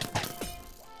grenade.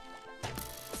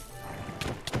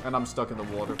 And I'm stuck in the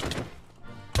water.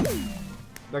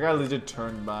 That guy legit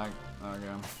turned back.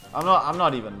 Okay. I'm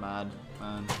not even mad,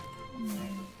 man.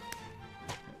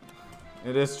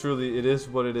 It is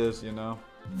what it is, you know?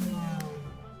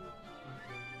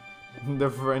 The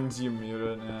friends you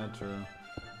muted, yeah, true.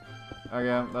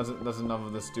 Okay, that's enough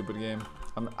of this stupid game.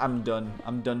 I'm done.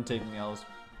 I'm done taking L's.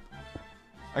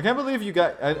 I can't believe you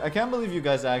guys I can't believe you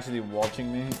guys are actually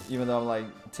watching me, even though I'm like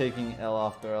taking L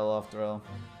after L after L.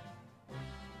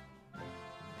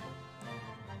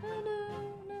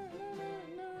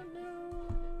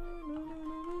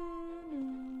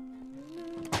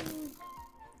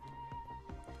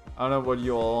 I don't know what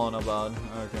you're all on about.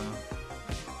 Okay.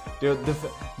 Dude,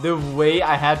 the way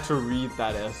I had to read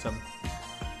that SM.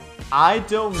 I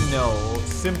don't know,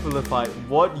 simplify,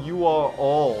 what you are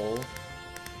all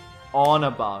on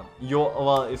about.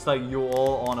 Well, it's like you're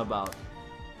all on about.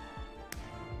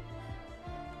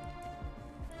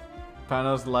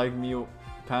 Panos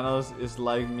is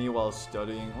like me while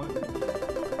studying. What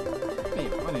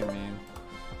do you mean?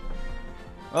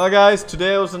 Well, guys,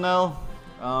 today was an L.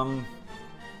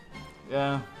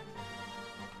 Yeah.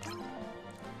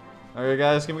 Okay,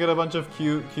 guys, can we get a bunch of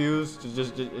Qs?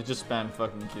 Just spam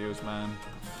fucking Qs, man.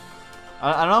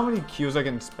 I don't know how many Qs I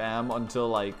can spam until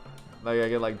like I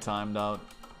get like timed out.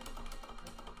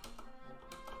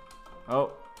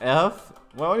 Oh, F?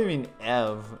 What do you mean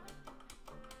F?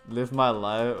 Live my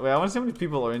life. Wait, I want to see how many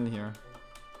people are in here.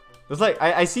 There's like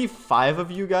I see 5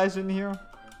 of you guys in here.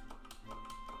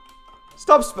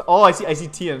 Stop. Oh, I see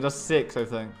T, and that's 6, I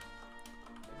think.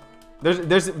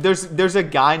 There's a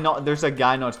guy not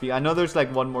speaking. I know there's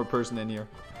like one more person in here.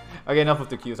 Okay, enough of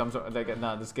the Qs. I'm sorry. Like,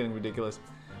 nah, this is getting ridiculous.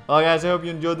 Well, guys, I hope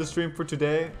you enjoyed the stream for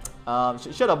today.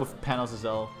 Shut up with Panos as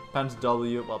L. Panos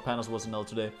W. Well, Panos wasn't L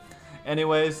today.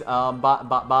 Anyways, bye.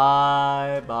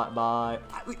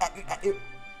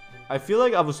 I feel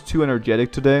like I was too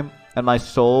energetic today, and my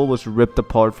soul was ripped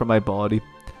apart from my body.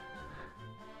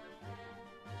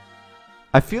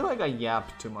 I feel like I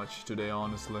yapped too much today,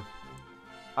 honestly.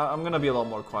 I'm gonna be a lot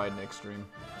more quiet next stream.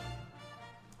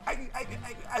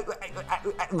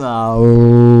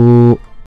 No.